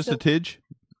 Lift it up just a tidge.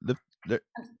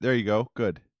 There you go.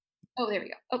 Good. Oh, there we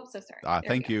go. Oh, so sorry.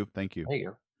 Thank you. Thank you. There you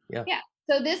go. Yeah. Yeah.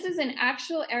 So this is an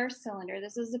actual air cylinder.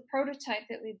 This is a prototype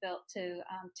that we built to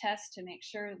test to make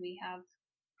sure we have,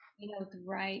 the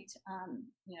right,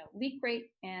 leak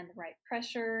rate and the right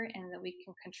pressure, and that we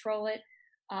can control it,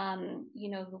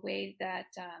 the way that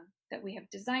that we have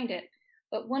designed it.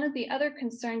 But one of the other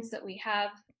concerns that we have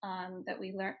that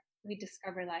we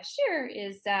discovered last year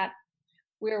is that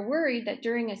we're worried that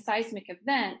during a seismic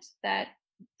event that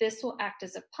this will act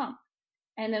as a pump.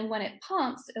 And then when it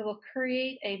pumps, it will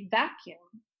create a vacuum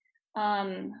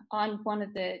on one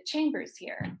of the chambers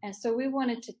here. And so we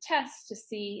wanted to test to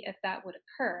see if that would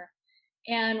occur.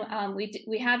 And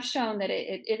we have shown that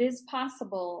it is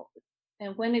possible.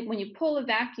 And when you pull a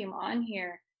vacuum on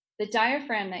here, the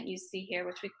diaphragm that you see here,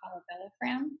 which we call a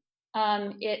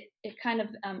bellophram, it kind of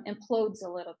implodes a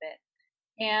little bit.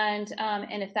 And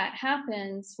if that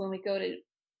happens, when we go to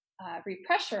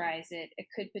repressurize it, it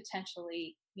could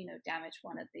potentially, damage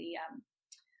one of the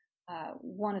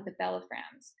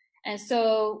bellophrams. And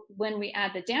so when we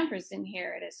add the dampers in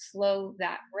here, it has slowed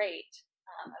that rate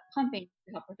of pumping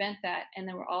to help prevent that. And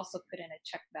then we're also put in a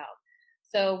check valve.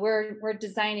 So we're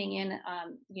designing in,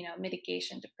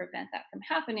 mitigation to prevent that from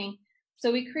happening.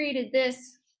 So we created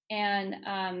this, and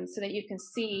so that you can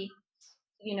see,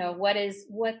 what is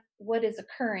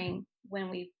occurring when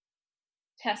we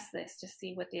test this to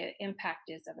see what the impact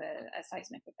is of a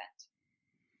seismic event.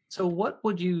 So what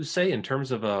would you say in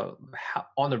terms of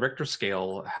on the Richter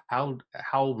scale,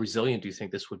 how resilient do you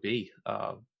think this would be?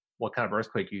 What kind of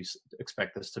earthquake do you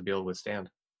expect this to be able to withstand?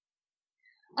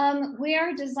 We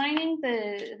are designing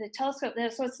the telescope,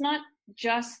 so it's not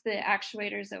just the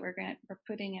actuators that we're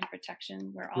putting in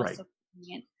protection. We're also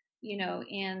putting it,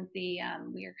 and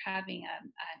we are having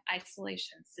an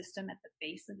isolation system at the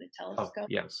base of the telescope. Oh,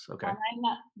 yes, okay. I'm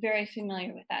not very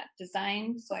familiar with that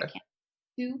design, so I can't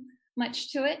do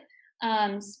much to it.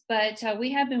 But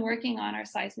we have been working on our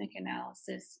seismic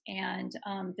analysis, and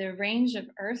the range of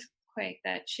earthquake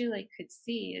that Chile could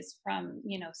see is from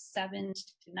 7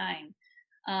 to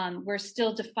 9. We're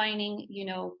still defining,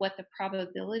 what the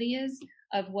probability is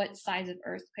of what size of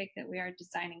earthquake that we are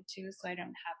designing to. So I don't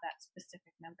have that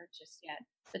specific number just yet.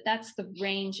 But that's the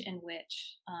range in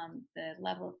which the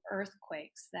level of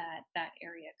earthquakes that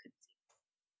area could see.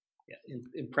 Yeah,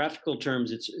 in practical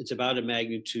terms, it's about a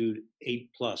magnitude 8+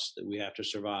 that we have to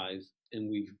survive and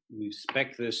we've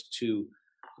spec'd this to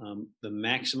the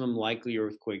maximum likely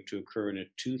earthquake to occur in a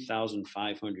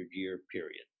 2,500 year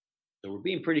period. So we're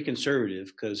being pretty conservative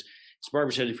because, as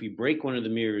Barbara said, if we break one of the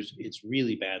mirrors, it's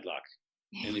really bad luck.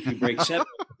 And if you break 7,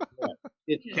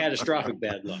 it's catastrophic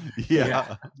bad luck.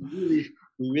 Yeah. We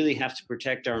really have to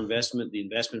protect our investment, the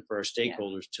investment for our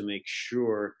stakeholders, to make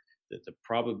sure that the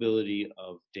probability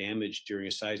of damage during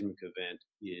a seismic event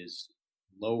is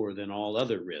lower than all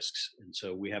other risks. And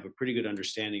so we have a pretty good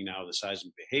understanding now of the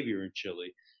seismic behavior in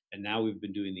Chile. And now we've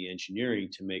been doing the engineering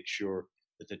to make sure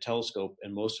that the telescope,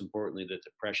 and most importantly, that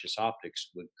the precious optics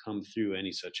would come through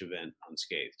any such event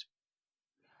unscathed.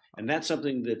 And that's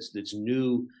something that's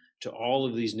new to all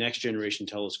of these next generation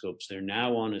telescopes. They're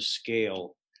now on a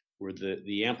scale where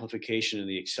the amplification and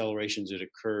the accelerations that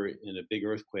occur in a big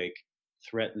earthquake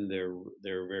threaten their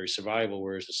very survival,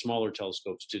 whereas the smaller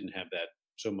telescopes didn't have that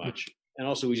so much. And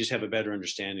also, we just have a better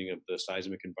understanding of the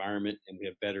seismic environment, and we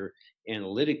have better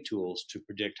analytic tools to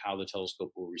predict how the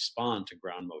telescope will respond to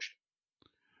ground motion.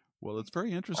 Well, it's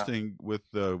very interesting with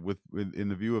in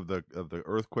the view of the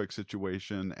earthquake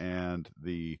situation and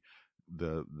the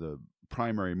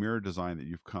primary mirror design that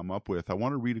you've come up with. I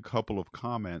want to read a couple of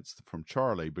comments from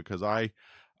Charlie, because I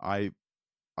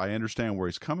understand where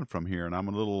he's coming from here, and I'm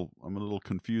a little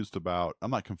confused about.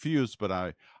 I'm not confused, but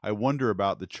I wonder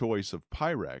about the choice of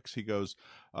Pyrex. He goes,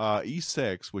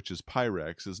 E6, which is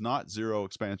Pyrex, is not zero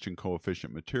expansion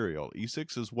coefficient material.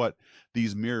 E6 is what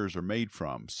these mirrors are made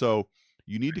from. So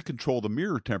you need to control the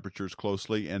mirror temperatures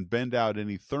closely and bend out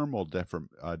any thermal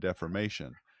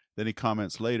deformation. Then he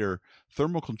comments later,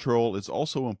 thermal control is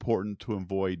also important to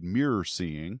avoid mirror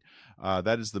seeing.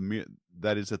 That is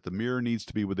that the mirror needs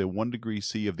to be within 1 degree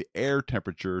C of the air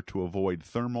temperature to avoid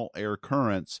thermal air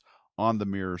currents on the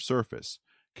mirror surface.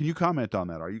 Can you comment on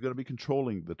that? Are you going to be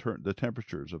controlling the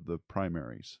temperatures of the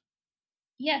primaries?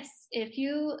 Yes. If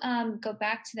you go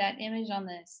back to that image on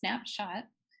the snapshot,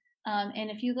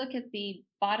 and if you look at the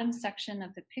bottom section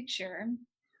of the picture,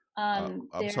 I'm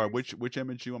sorry, which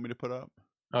image do you want me to put up?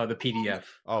 The PDF.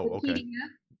 Oh, the okay.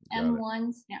 PDF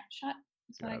M1 snapshot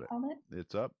is what I called it.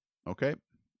 It's up. Okay.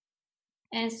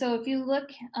 And so if you look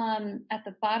at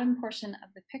the bottom portion of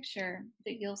the picture,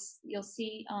 that you'll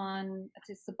see on,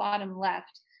 it's the bottom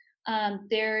left,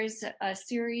 there's a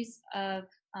series of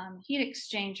heat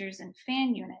exchangers and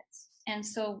fan units. And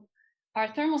so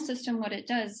our thermal system, what it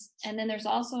does, and then there's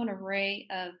also an array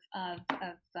of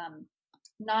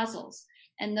nozzles,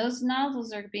 and those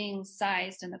nozzles are being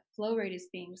sized, and the flow rate is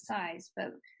being sized.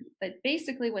 But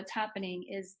basically, what's happening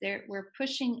is we're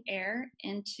pushing air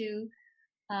into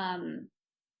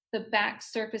the back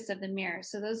surface of the mirror.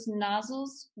 So those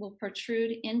nozzles will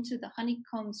protrude into the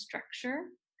honeycomb structure,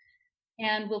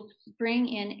 and will bring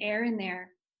in air in there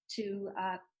to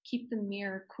keep the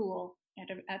mirror cool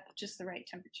at just the right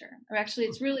temperature. Or actually,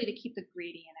 it's really to keep the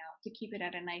gradient out, to keep it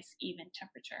at a nice even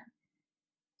temperature.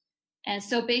 And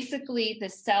so basically, the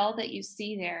cell that you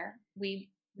see there, we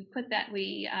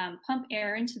pump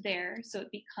air into there, so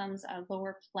it becomes a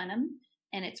lower plenum,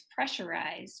 and it's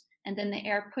pressurized, and then the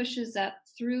air pushes up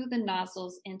through the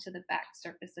nozzles into the back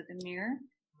surface of the mirror,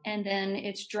 and then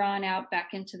it's drawn out back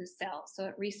into the cell, so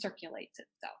it recirculates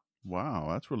itself. Wow,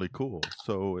 that's really cool.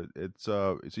 So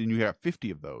it's you have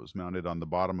 50 of those mounted on the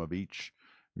bottom of each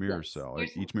mirror cell,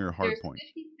 each mirror hardpoint.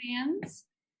 50 fans.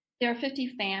 There are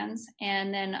 50 fans,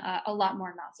 and then a lot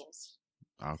more nozzles.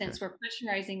 Okay. Since we're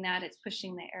pressurizing that, it's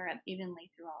pushing the air up evenly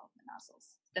through all of the nozzles.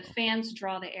 The fans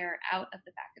draw the air out of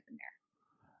the back of the mirror.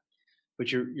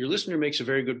 But your listener makes a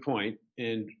very good point,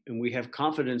 and we have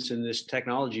confidence in this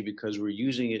technology because we're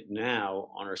using it now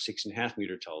on our 6.5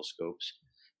 meter telescopes.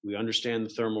 We understand the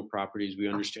thermal properties, we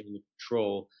understand the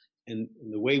control, and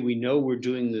the way we know we're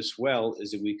doing this well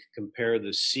is that we can compare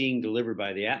the seeing delivered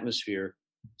by the atmosphere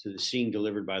to the seeing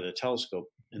delivered by the telescope,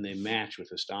 and they match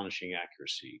with astonishing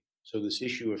accuracy. So this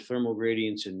issue of thermal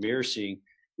gradients and mirror seeing,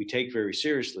 we take very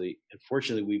seriously. And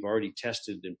fortunately, we've already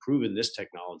tested and proven this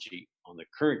technology on the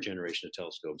current generation of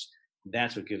telescopes.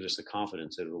 That's what gives us the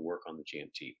confidence that it'll work on the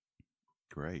GMT.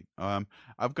 Great.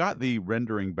 I've got the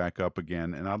rendering back up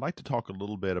again, and I'd like to talk a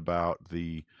little bit about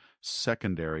the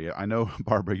secondary. I know,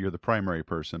 Barbara, you're the primary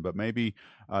person, but maybe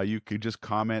you could just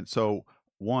comment. So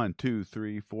 1, 2,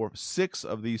 3, 4, 6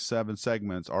 of these 7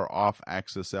 segments are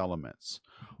off-axis elements.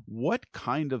 What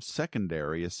kind of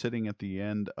secondary is sitting at the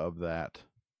end of that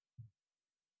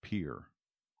pier,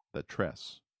 that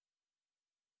truss?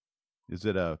 Is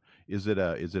it a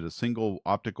single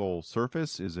optical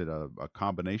surface? Is it a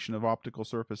combination of optical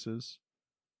surfaces?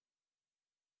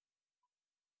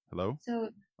 Hello? So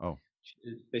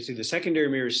basically the secondary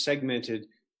mirror is segmented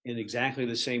in exactly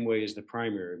the same way as the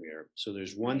primary mirror. So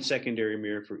there's one secondary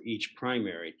mirror for each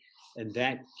primary, and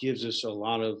that gives us a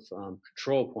lot of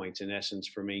control points, in essence,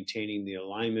 for maintaining the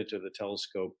alignment of the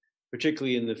telescope,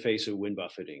 particularly in the face of wind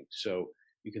buffeting. So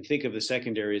you can think of the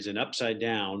secondary as an upside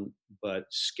down but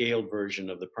scaled version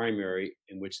of the primary,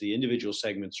 in which the individual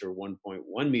segments are 1.1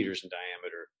 meters in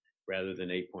diameter rather than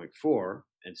 8.4,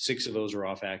 and 6 of those are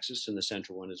off axis, and the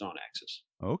central one is on axis.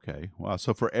 Okay. Wow.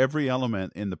 So for every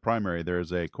element in the primary, there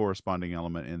is a corresponding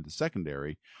element in the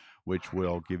secondary, which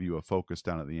will give you a focus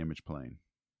down at the image plane.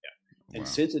 Yeah. And Wow.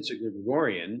 since it's a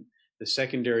Gregorian, the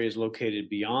secondary is located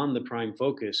beyond the prime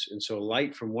focus, and so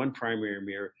light from one primary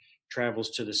mirror travels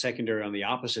to the secondary on the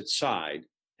opposite side,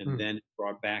 and then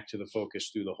brought back to the focus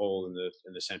through the hole in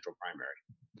the central primary.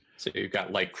 So you've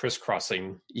got light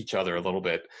crisscrossing each other a little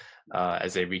bit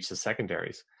as they reach the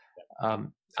secondaries.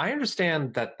 I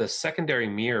understand that the secondary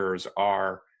mirrors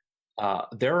are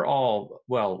they're all,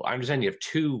 well, I understand you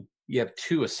have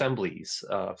two assemblies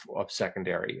of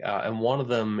secondary, and one of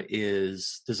them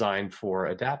is designed for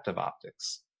adaptive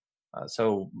optics.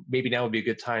 So maybe now would be a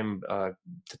good time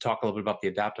to talk a little bit about the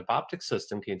adaptive optics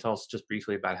system. Can you tell us just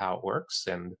briefly about how it works?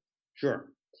 And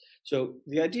Sure. So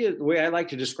the way I like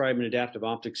to describe an adaptive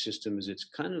optics system is it's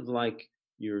kind of like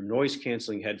your noise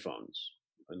canceling headphones.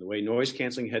 And the way noise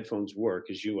canceling headphones work,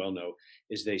 as you well know,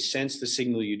 is they sense the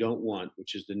signal you don't want,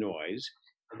 which is the noise,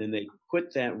 and then they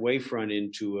put that wavefront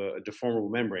into a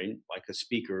deformable membrane, like a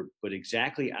speaker, but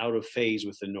exactly out of phase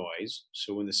with the noise.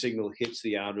 So when the signal hits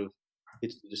the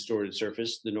distorted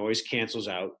surface, the noise cancels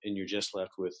out, and you're just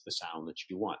left with the sound that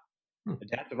you want.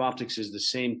 Adaptive optics is the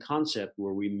same concept,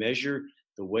 where we measure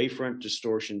the wavefront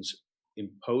distortions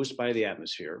imposed by the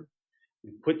atmosphere.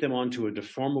 We put them onto a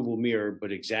deformable mirror,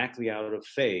 but exactly out of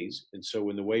phase. And so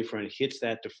when the wavefront hits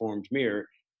that deformed mirror,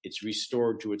 it's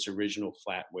restored to its original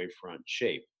flat wavefront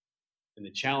shape. And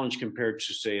the challenge compared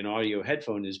to, say, an audio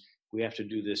headphone is we have to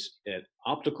do this at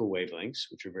optical wavelengths,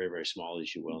 which are very, very small,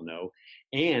 as you well know.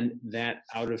 And that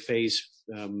out of phase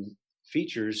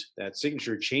features, that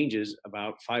signature changes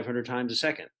about 500 times a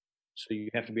second. So you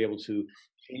have to be able to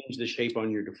change the shape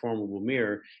on your deformable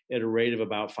mirror at a rate of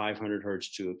about 500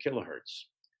 hertz to a kilohertz.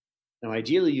 Now,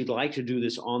 ideally, you'd like to do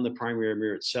this on the primary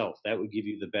mirror itself. That would give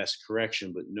you the best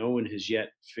correction, but no one has yet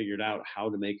figured out how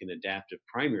to make an adaptive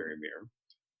primary mirror.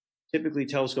 Typically,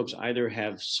 telescopes either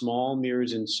have small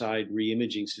mirrors inside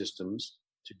re-imaging systems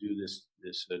to do this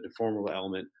deformable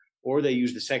element, or they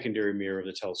use the secondary mirror of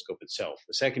the telescope itself.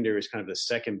 The secondary is kind of the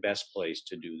second best place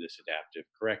to do this adaptive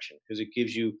correction, because it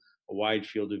gives you a wide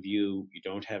field of view. You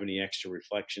don't have any extra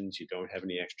reflections. You don't have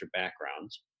any extra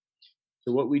backgrounds.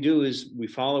 So what we do is we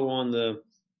follow on the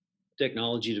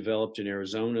technology developed in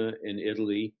Arizona and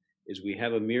Italy. Is we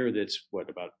have a mirror that's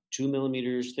about 2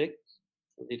 millimeters thick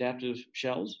for the adaptive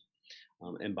shells.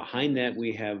 And behind that,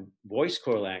 we have voice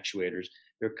coil actuators.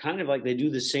 They're kind of like, they do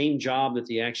the same job that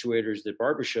the actuators that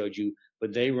Barbara showed you,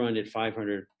 but they run at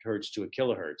 500 hertz to a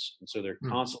kilohertz. And so they're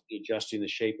constantly adjusting the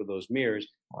shape of those mirrors.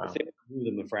 Wow. They move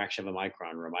them a fraction of a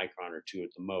micron or a micron or two at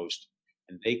the most.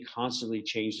 And they constantly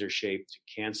change their shape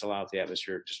to cancel out the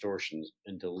atmospheric distortions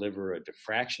and deliver a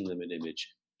diffraction limit image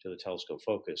to the telescope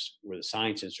focus, where the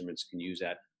science instruments can use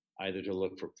that either to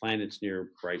look for planets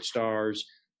near bright stars,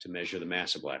 to measure the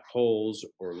mass of black holes,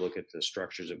 or look at the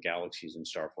structures of galaxies and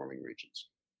star-forming regions.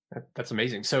 That's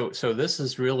amazing. So this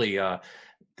is really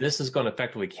this is going to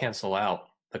effectively cancel out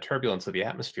the turbulence of the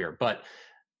atmosphere. But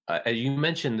as you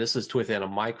mentioned, this is to within a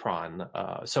micron.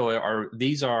 So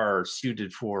these are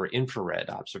suited for infrared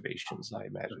observations, I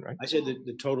imagine, right? I said that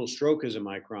the total stroke is a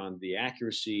micron. The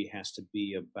accuracy has to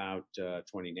be about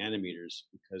 20 nanometers,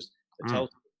 because the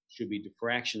telescope should be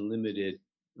diffraction limited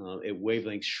at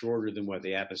wavelengths shorter than what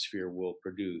the atmosphere will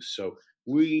produce. So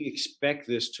we expect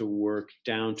this to work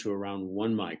down to around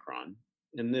 1 micron,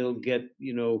 and they'll get,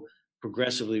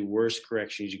 progressively worse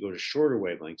correction as you go to shorter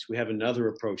wavelengths. We have another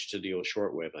approach to deal with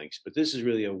short wavelengths, but this is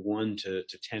really a 1 to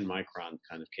 10 micron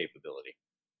kind of capability.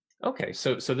 Okay,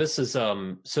 so this is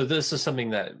something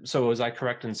that, so was I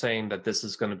correct in saying that this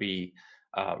is going to be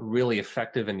really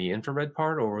effective in the infrared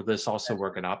part, or will this also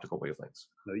work at optical wavelengths?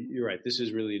 No, you're right. This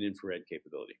is really an infrared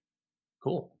capability.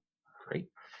 Cool, great.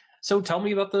 So tell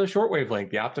me about the short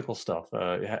wavelength, the optical stuff.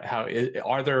 How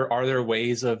are there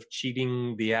ways of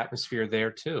cheating the atmosphere there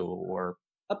too, or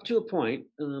up to a point?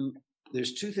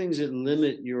 There's two things that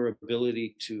limit your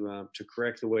ability to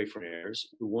correct the wavefront errors.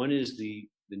 One is the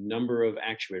number of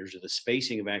actuators, or the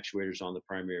spacing of actuators on the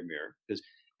primary mirror, because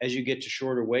as you get to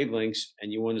shorter wavelengths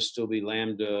and you want to still be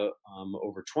lambda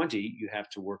over 20, you have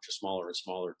to work to smaller and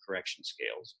smaller correction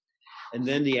scales. And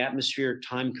then the atmospheric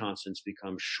time constants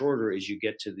become shorter as you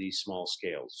get to these small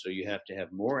scales. So you have to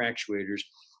have more actuators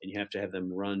and you have to have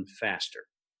them run faster.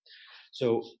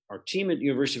 So our team at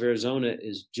University of Arizona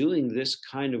is doing this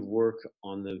kind of work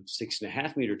on the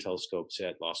 6.5 meter telescopes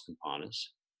at Los Campanas.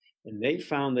 And they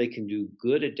found they can do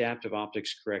good adaptive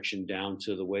optics correction down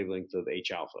to the wavelength of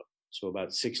H alpha. So about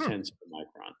 0.6 of a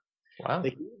micron. Wow.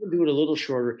 They can even do it a little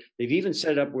shorter. They've even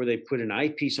set it up where they put an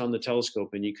eyepiece on the telescope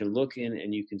and you can look in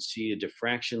and you can see a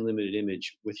diffraction limited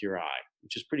image with your eye,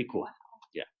 which is pretty cool.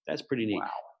 Yeah, that's pretty neat. Wow.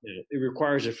 It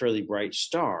requires a fairly bright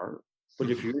star, but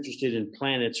if you're interested in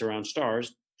planets around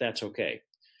stars, that's okay.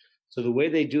 So the way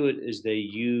they do it is they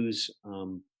use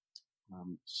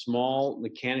small,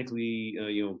 mechanically,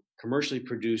 commercially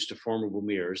produced deformable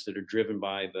mirrors that are driven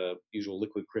by the usual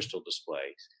liquid crystal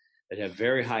displays that have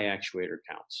very high actuator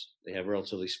counts. They have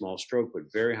relatively small stroke, but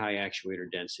very high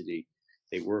actuator density.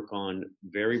 They work on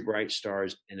very bright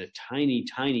stars and a tiny,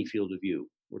 tiny field of view.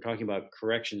 We're talking about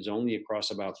corrections only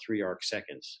across about 3 arc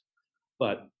seconds.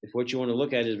 But if what you want to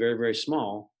look at is very, very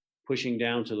small, pushing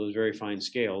down to those very fine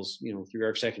scales, 3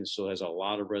 arc seconds still has a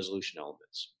lot of resolution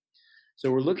elements. So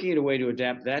we're looking at a way to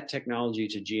adapt that technology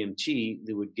to GMT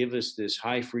that would give us this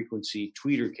high frequency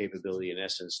tweeter capability, in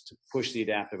essence, to push the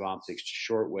adaptive optics to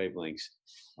short wavelengths,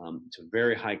 to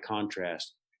very high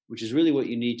contrast, which is really what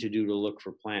you need to do to look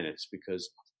for planets. Because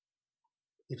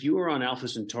if you were on Alpha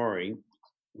Centauri,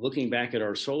 looking back at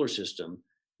our solar system,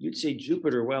 you'd say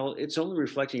Jupiter, well, it's only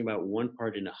reflecting about 1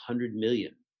 part in 100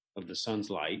 million of the sun's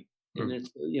light. And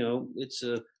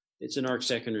it's an arc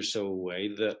second or so away.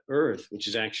 The Earth, which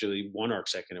is actually 1 arc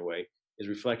second away, is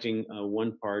reflecting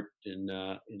 1 part in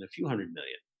a few hundred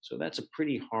million. So that's a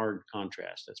pretty hard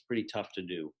contrast. That's pretty tough to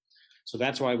do. So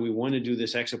that's why we want to do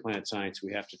this exoplanet science.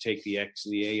 We have to take the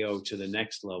AO to the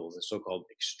next level, the so-called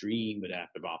extreme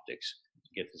adaptive optics,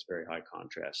 to get this very high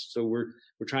contrast. So we're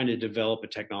trying to develop a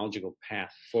technological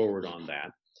path forward on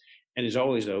that. And as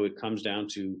always, though, it comes down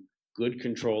to good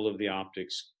control of the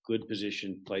optics, good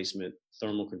position placement,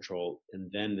 thermal control,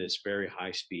 and then this very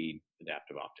high speed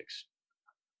adaptive optics.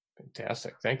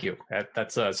 Fantastic, thank you.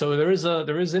 That's so there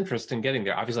is interest in getting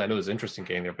there. Obviously, I know there's interest in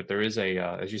getting there, but there is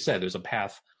as you said, there's a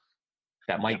path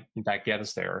that might in fact get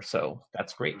us there. So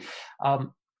that's great.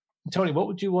 Tony,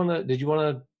 what did you want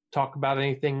to talk about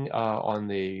anything on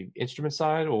the instrument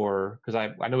side, or because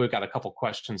I know we've got a couple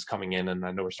questions coming in, and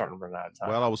I know we're starting to run out of time.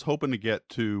 Well, I was hoping to get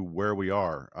to where we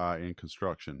are in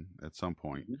construction at some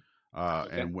point,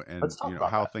 Okay. and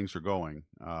how things are going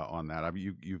on that. I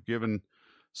mean, you've given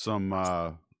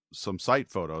some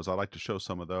site photos. I'd like to show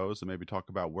some of those and maybe talk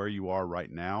about where you are right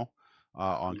now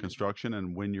on construction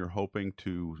and when you're hoping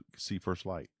to see first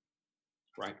light.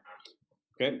 Right.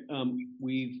 Okay.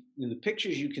 In the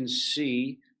pictures you can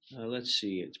see. Let's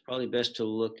see, it's probably best to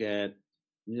look at,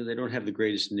 they don't have the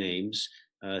greatest names,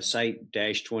 site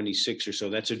 -26 or so.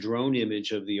 That's a drone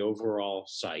image of the overall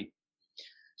site.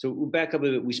 So we'll back up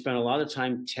a bit. We spent a lot of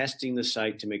time testing the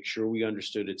site to make sure we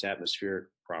understood its atmospheric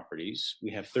properties.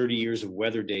 We have 30 years of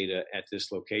weather data at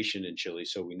this location in Chile,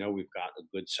 so we know we've got a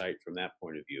good site from that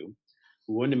point of view.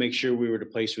 We wanted to make sure we were at a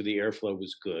place where the airflow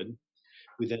was good.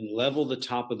 We then leveled the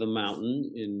top of the mountain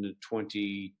in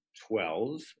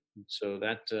 2012. So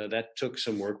that took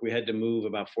some work. We had to move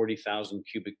about 40,000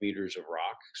 cubic meters of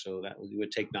rock. So that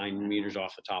would take 9 meters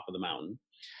off the top of the mountain.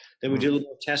 Then we did a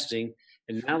little testing.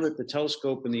 And now that the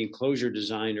telescope and the enclosure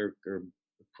design are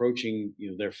approaching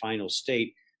their final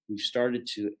state, we've started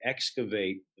to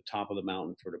excavate the top of the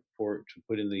mountain to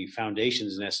put in the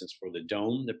foundations, in essence, for the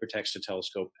dome that protects the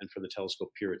telescope and for the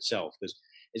telescope pier itself. Because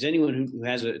as anyone who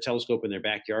has a telescope in their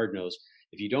backyard knows,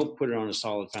 if you don't put it on a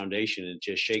solid foundation and it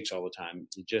just shakes all the time,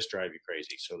 it just drives you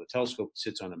crazy. So the telescope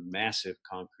sits on a massive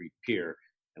concrete pier,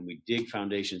 and we dig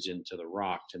foundations into the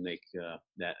rock to make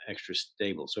that extra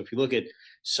stable. So if you look at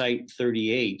site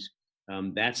 38,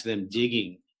 that's them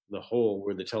digging the hole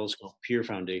where the telescope pier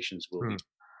foundations will be.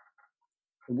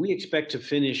 And we expect to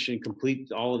finish and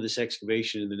complete all of this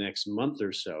excavation in the next month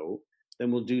or so. Then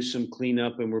we'll do some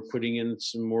cleanup, and we're putting in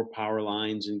some more power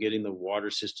lines and getting the water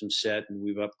system set, and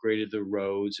we've upgraded the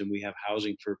roads, and we have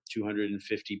housing for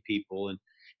 250 people.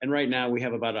 And right now we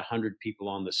have about 100 people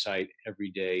on the site every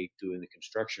day doing the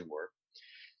construction work.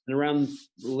 And around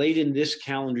late in this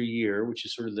calendar year, which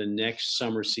is sort of the next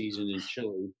summer season in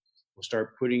Chile, we'll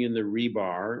start putting in the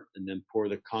rebar and then pour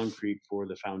the concrete for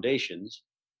the foundations.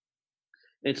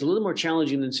 It's a little more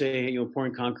challenging than, say,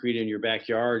 pouring concrete in your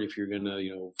backyard if you're going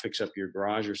to, fix up your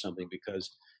garage or something,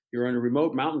 because you're on a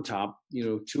remote mountaintop,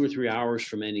 2 or 3 hours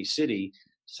from any city.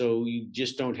 So you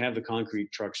just don't have the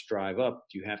concrete trucks drive up.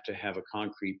 You have to have a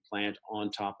concrete plant on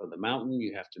top of the mountain.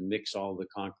 You have to mix all the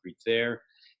concrete there.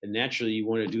 And naturally, you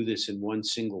want to do this in one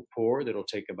single pour that'll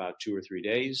take about 2 or 3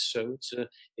 days. So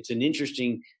it's an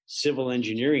interesting civil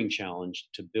engineering challenge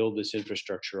to build this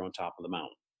infrastructure on top of the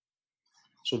mountain.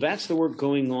 So that's the work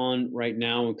going on right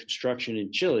now in construction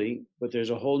in Chile. But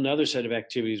there's a whole nother set of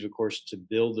activities, of course, to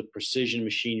build the precision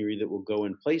machinery that will go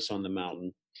in place on the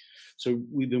mountain. So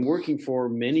we've been working for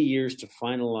many years to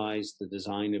finalize the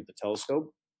design of the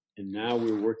telescope. And now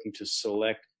we're working to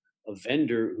select a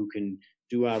vendor who can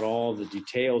do out all the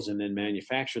details and then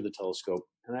manufacture the telescope.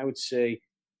 And I would say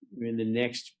in the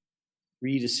next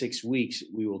 3 to 6 weeks,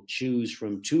 we will choose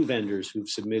from 2 vendors who've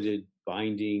submitted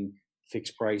binding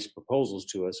fixed price proposals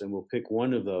to us, and we'll pick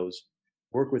one of those,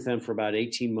 work with them for about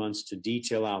 18 months to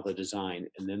detail out the design,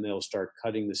 and then they'll start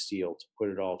cutting the steel to put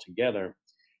it all together.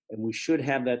 And we should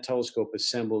have that telescope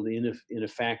assembled in a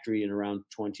factory in around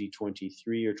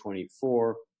 2023 or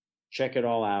 24, check it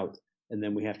all out, and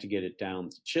then we have to get it down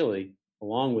to Chile,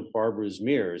 along with Barbara's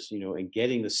mirrors, and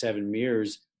getting the 7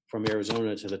 mirrors from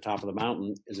Arizona to the top of the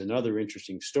mountain is another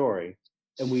interesting story.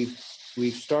 And we've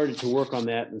started to work on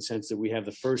that in the sense that we have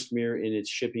the first mirror in its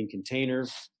shipping container.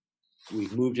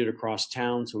 We've moved it across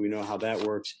town, so we know how that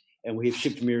works. And we've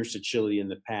shipped mirrors to Chile in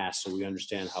the past, so we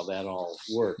understand how that all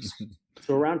works.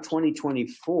 So around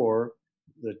 2024,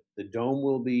 the dome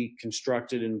will be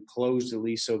constructed and closed, at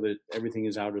least so that everything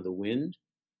is out of the wind.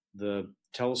 The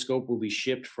telescope will be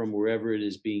shipped from wherever it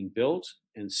is being built,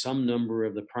 and some number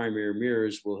of the primary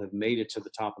mirrors will have made it to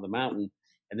the top of the mountain,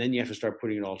 and then you have to start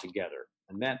putting it all together.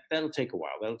 And that'll take a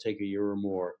while. That'll take a year or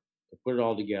more to put it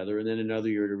all together, and then another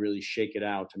year to really shake it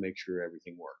out to make sure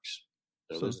everything works.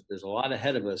 So there's a lot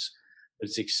ahead of us, but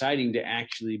it's exciting to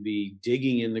actually be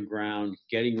digging in the ground,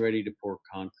 getting ready to pour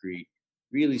concrete,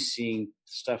 really seeing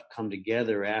stuff come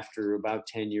together after about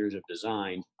 10 years of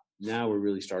design. Now we're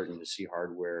really starting to see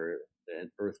hardware and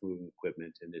earth moving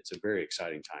equipment, and it's a very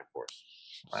exciting time for us.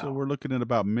 Wow. So we're looking at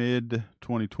about mid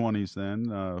 2020s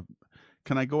then.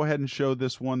 Can I go ahead and show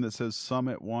this one that says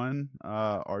Summit 1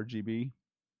 RGB?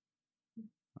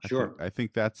 Sure. I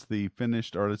think that's the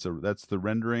finished, or that's the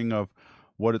rendering of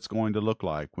what it's going to look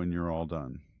like when you're all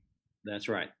done. That's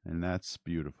right. And that's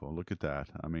beautiful. Look at that.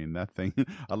 I mean, that thing,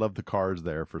 I love the cars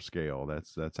there for scale.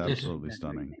 That's absolutely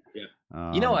stunning. Yeah.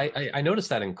 I noticed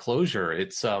that enclosure.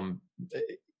 It's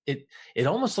it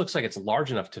almost looks like it's large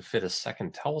enough to fit a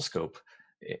second telescope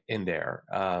in there.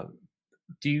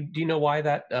 Do you know why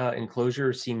that enclosure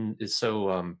is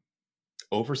so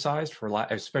oversized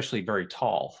especially very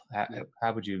tall?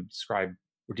 How would you describe,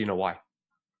 or do you know why?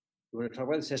 You want to talk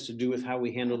about this? Has to do with how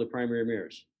we handle the primary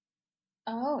mirrors.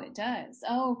 Oh, it does.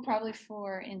 Oh, probably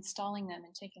for installing them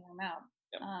and taking them out.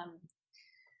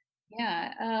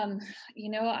 Yep.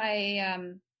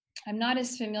 I'm not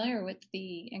as familiar with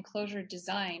the enclosure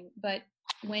design, but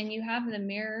when you have the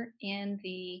mirror in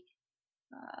the,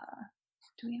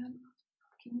 can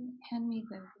you hand me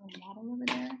the model over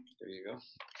there? There you go.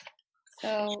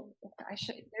 So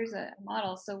there's a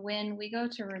model. So when we go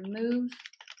to remove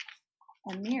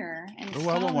a mirror and I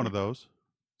want one of those.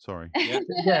 Sorry.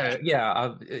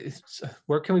 Yeah.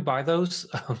 Where can we buy those?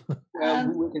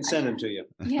 We can send them to you.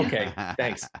 Yeah. Okay,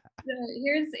 thanks. So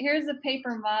here's a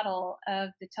paper model of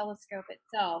the telescope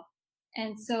itself.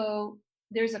 And so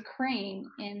there's a crane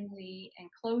in the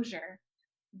enclosure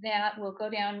that will go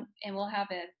down, and we'll have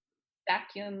a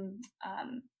vacuum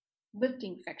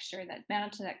lifting fixture that's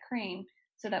mounted to that crane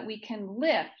so that we can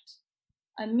lift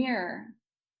a mirror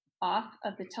off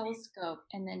of the telescope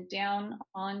and then down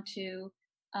onto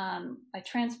a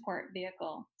transport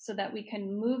vehicle so that we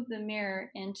can move the mirror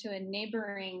into a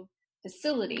neighboring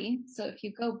facility. So if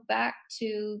you go back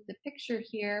to the picture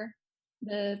here,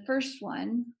 the first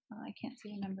one, I can't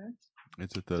see the number.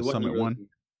 It's at the Summit 1?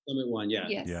 Summit 1, yeah.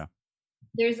 Yes. Yeah.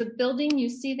 There's a building you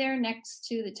see there next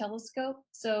to the telescope.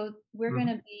 So we're going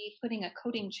to be putting a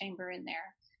coating chamber in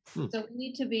there. So we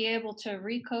need to be able to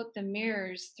recoat the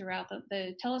mirrors throughout.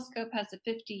 The telescope has a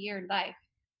 50-year life.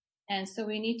 And so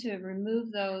we need to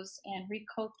remove those and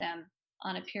recoat them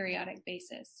on a periodic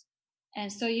basis.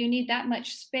 And so you need that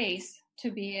much space to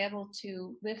be able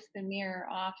to lift the mirror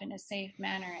off in a safe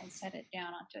manner and set it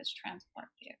down onto its transport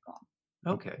vehicle.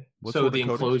 Okay. What So sort the of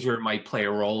coating? enclosure might play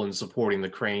a role in supporting the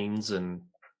cranes, and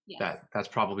Yes. that's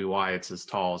probably why it's as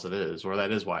tall as it is, or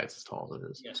that is why it's as tall as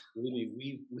it is. Yes, believe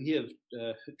me, we have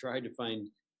tried to find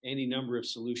any number of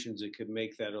solutions that could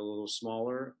make that a little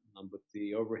smaller, but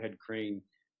the overhead crane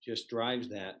just drives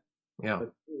that. Yeah.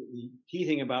 But the key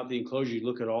thing about the enclosure, you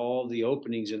look at all the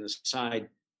openings in the side,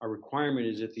 our requirement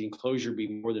is that the enclosure be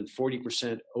more than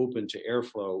 40% open to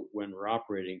airflow when we're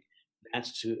operating.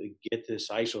 That's to get this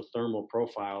isothermal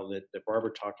profile that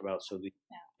Barbara talked about. So the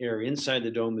air inside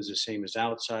the dome is the same as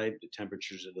outside. The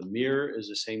temperatures of the mirror is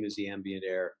the same as the ambient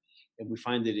air. And we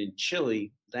find that in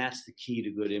Chile, that's the key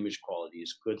to good image quality,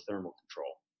 is good thermal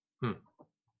control.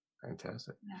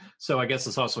 Fantastic. Yeah. So I guess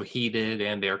it's also heated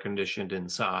and air conditioned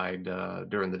inside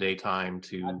during the daytime Not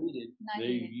to. heated. Not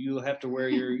heated. You'll have to wear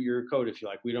your coat if you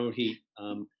like. We don't heat.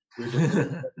 We're debating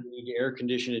whether we need to air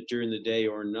condition it during the day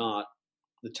or not.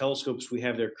 The telescopes we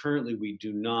have there currently, we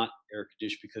do not air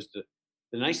condition, because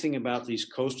the nice thing about these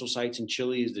coastal sites in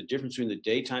Chile is the difference between the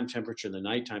daytime temperature and the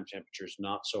nighttime temperature is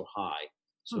not so high.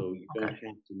 So you don't have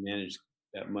to manage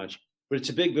that much. But it's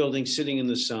a big building sitting in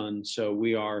the sun. So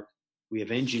we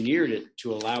have engineered it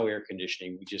to allow air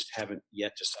conditioning. We just haven't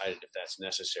yet decided if that's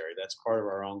necessary. That's part of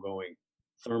our ongoing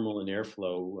thermal and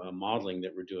airflow modeling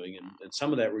that we're doing. And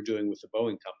some of that we're doing with the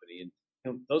Boeing company.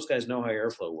 And those guys know how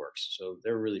airflow works. So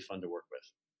they're really fun to work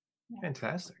with.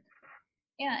 Fantastic.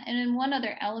 Yeah, and then one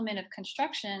other element of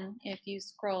construction, if you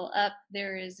scroll up,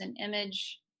 there is an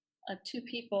image of two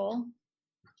people,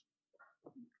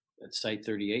 At Site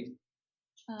 38,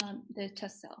 the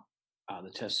test cell.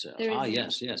 the test cell. There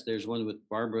is- Yes. There's one with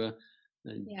Barbara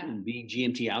and Yeah.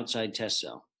 GMT outside test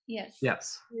cell. Yes.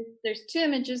 Yes. There's two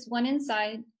images, one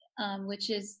inside, which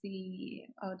is they're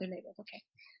labeled, okay.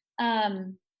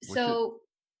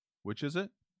 Which is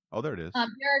it? Oh, there it is. There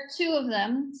are two of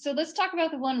them. So let's talk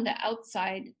about the one on the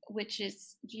outside, which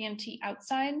is GMT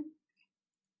outside.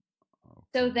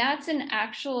 So that's an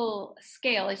actual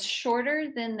scale. It's shorter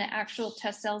than the actual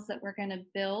test cells that we're going to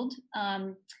build.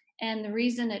 And the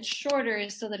reason it's shorter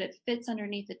is so that it fits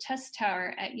underneath the test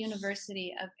tower at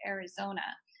University of Arizona.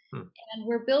 And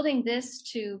we're building this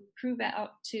to prove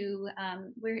out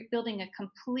we're building a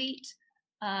complete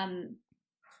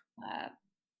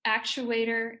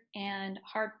actuator and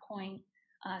hardpoint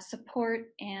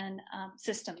support and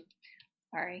system.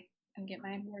 Sorry, I'm getting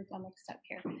my words all mixed up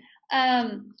here.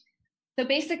 So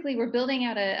basically, we're building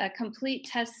out a complete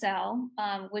test cell,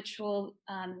 which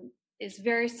is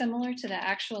very similar to the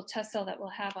actual test cell that we'll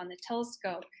have on the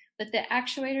telescope. But the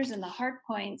actuators and the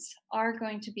hardpoints are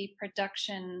going to be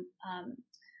production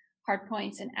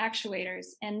hardpoints and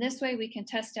actuators. And this way, we can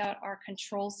test out our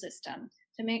control system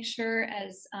to make sure,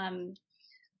 as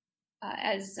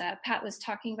Pat was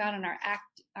talking about in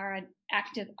our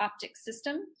active optics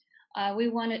system,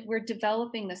 we're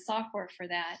developing the software for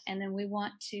that, and then we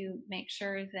want to make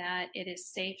sure that it is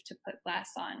safe to put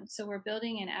glass on. So we're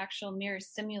building an actual mirror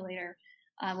simulator,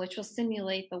 which will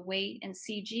simulate the weight and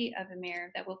CG of a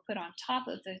mirror that we'll put on top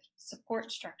of the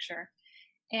support structure,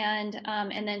 and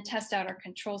then test out our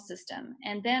control system.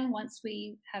 And then once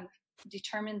we have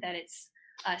determined that it's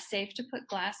safe to put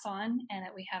glass on and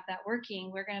that we have that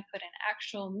working, we're going to put an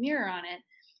actual mirror on it.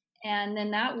 And then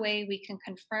that way we can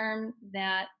confirm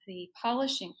that the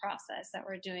polishing process that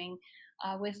we're doing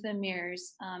with the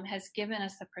mirrors has given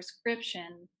us the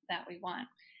prescription that we want.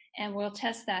 And we'll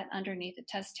test that underneath the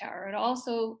test tower. It'll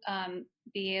also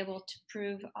be able to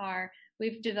prove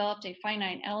we've developed a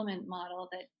finite element model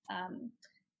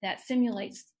that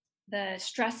simulates the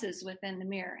stresses within the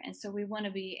mirror. And so we want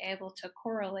to be able to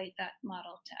correlate that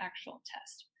model to actual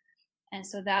test. And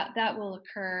so that will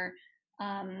occur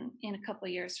in a couple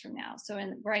of years from now. So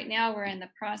right now we're in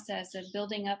the process of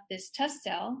building up this test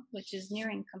cell, which is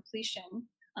nearing completion.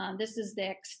 This is the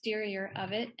exterior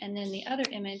of it. And then the other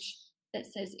image that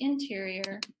says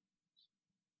interior,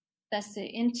 that's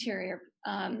the interior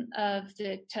of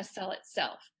the test cell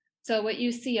itself. So what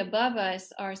you see above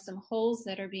us are some holes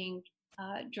that are being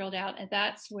drilled out, and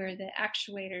that's where the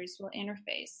actuators will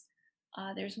interface.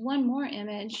 There's one more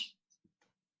image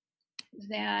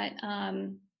that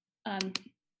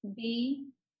B,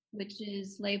 which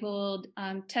is labeled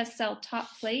test cell top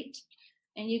plate.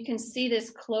 And you can see this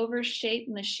clover-shaped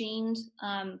machined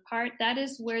part. That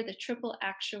is where the triple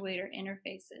actuator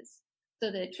interfaces.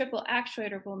 So the triple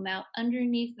actuator will mount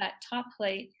underneath that top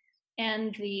plate,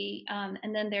 and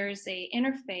then there's a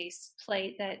interface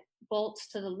plate that bolts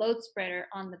to the load spreader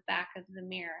on the back of the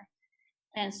mirror.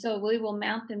 And so we will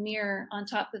mount the mirror on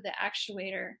top of the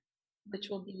actuator, which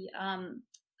will be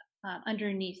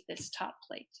underneath this top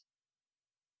plate.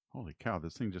 Holy cow,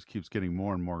 this thing just keeps getting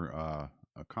more and more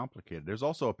complicated. There's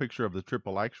also a picture of the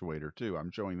triple actuator too.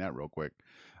 I'm showing that real quick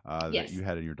Yes. that you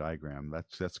had in your diagram.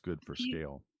 That's good for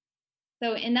scale.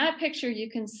 So in that picture, you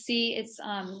can see it's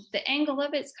the angle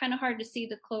of it's kind of hard to see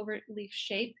the clover leaf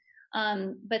shape,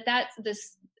 but that's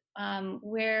this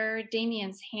where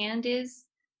Damien's hand is,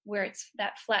 where it's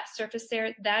that flat surface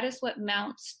there. That is what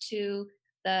mounts to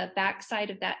the back side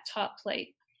of that top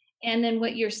plate. And then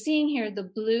what you're seeing here, the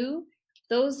blue,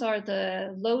 those are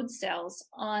the load cells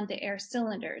on the air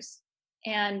cylinders.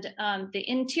 And the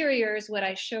interior is what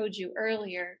I showed you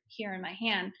earlier here in my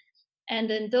hand. And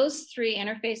then those three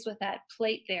interface with that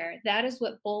plate there. That is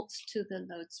what bolts to the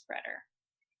load spreader.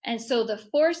 And so the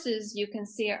forces you can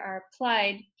see are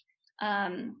applied,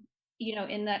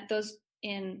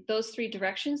 in those three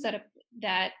directions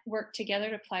that work together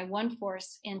to apply one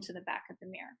force into the back of the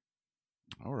mirror.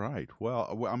 All right.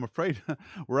 Well, I'm afraid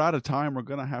we're out of time. We're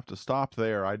going to have to stop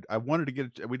there. I wanted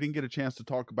to we didn't get a chance to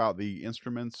talk about the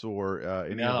instruments or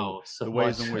any of the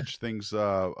ways in which things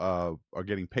are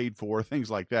getting paid for,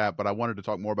 things like that. But I wanted to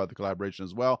talk more about the collaboration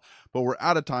as well. But we're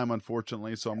out of time,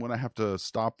 unfortunately, so I'm going to have to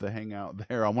stop the hangout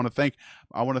there. I want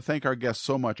to thank our guests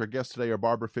so much. Our guests today are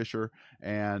Barbara Fisher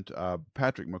and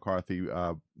Patrick McCarthy.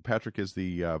 Patrick is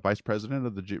the vice president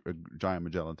of the Giant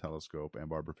Magellan Telescope, and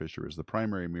Barbara Fisher is the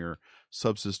primary mirror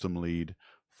subsystem lead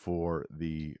for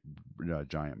the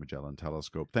Giant Magellan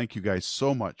Telescope. Thank you guys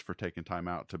so much for taking time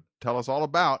out to tell us all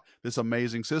about this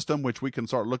amazing system, which we can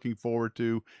start looking forward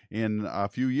to in a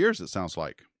few years, it sounds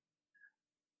like.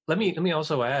 Let me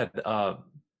also add,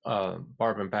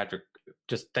 Barbara and Patrick,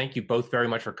 just thank you both very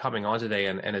much for coming on today.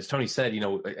 And as Tony said,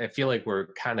 I feel like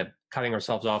we're kind of cutting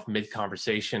ourselves off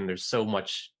mid-conversation. There's so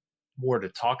much more to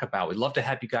talk about. We'd love to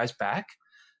have you guys back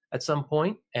at some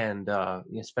point, and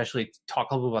especially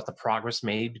talk a little bit about the progress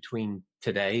made between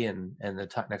today and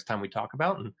the next time we talk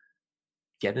about, and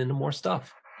get into more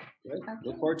stuff. Great.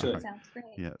 Look forward to it. Sounds great.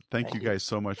 Yeah, thank you guys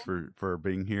so much for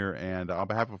being here. And on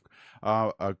behalf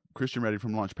of Christian Reddy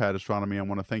from Launchpad Astronomy, I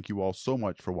want to thank you all so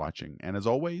much for watching. And as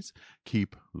always,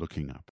 keep looking up.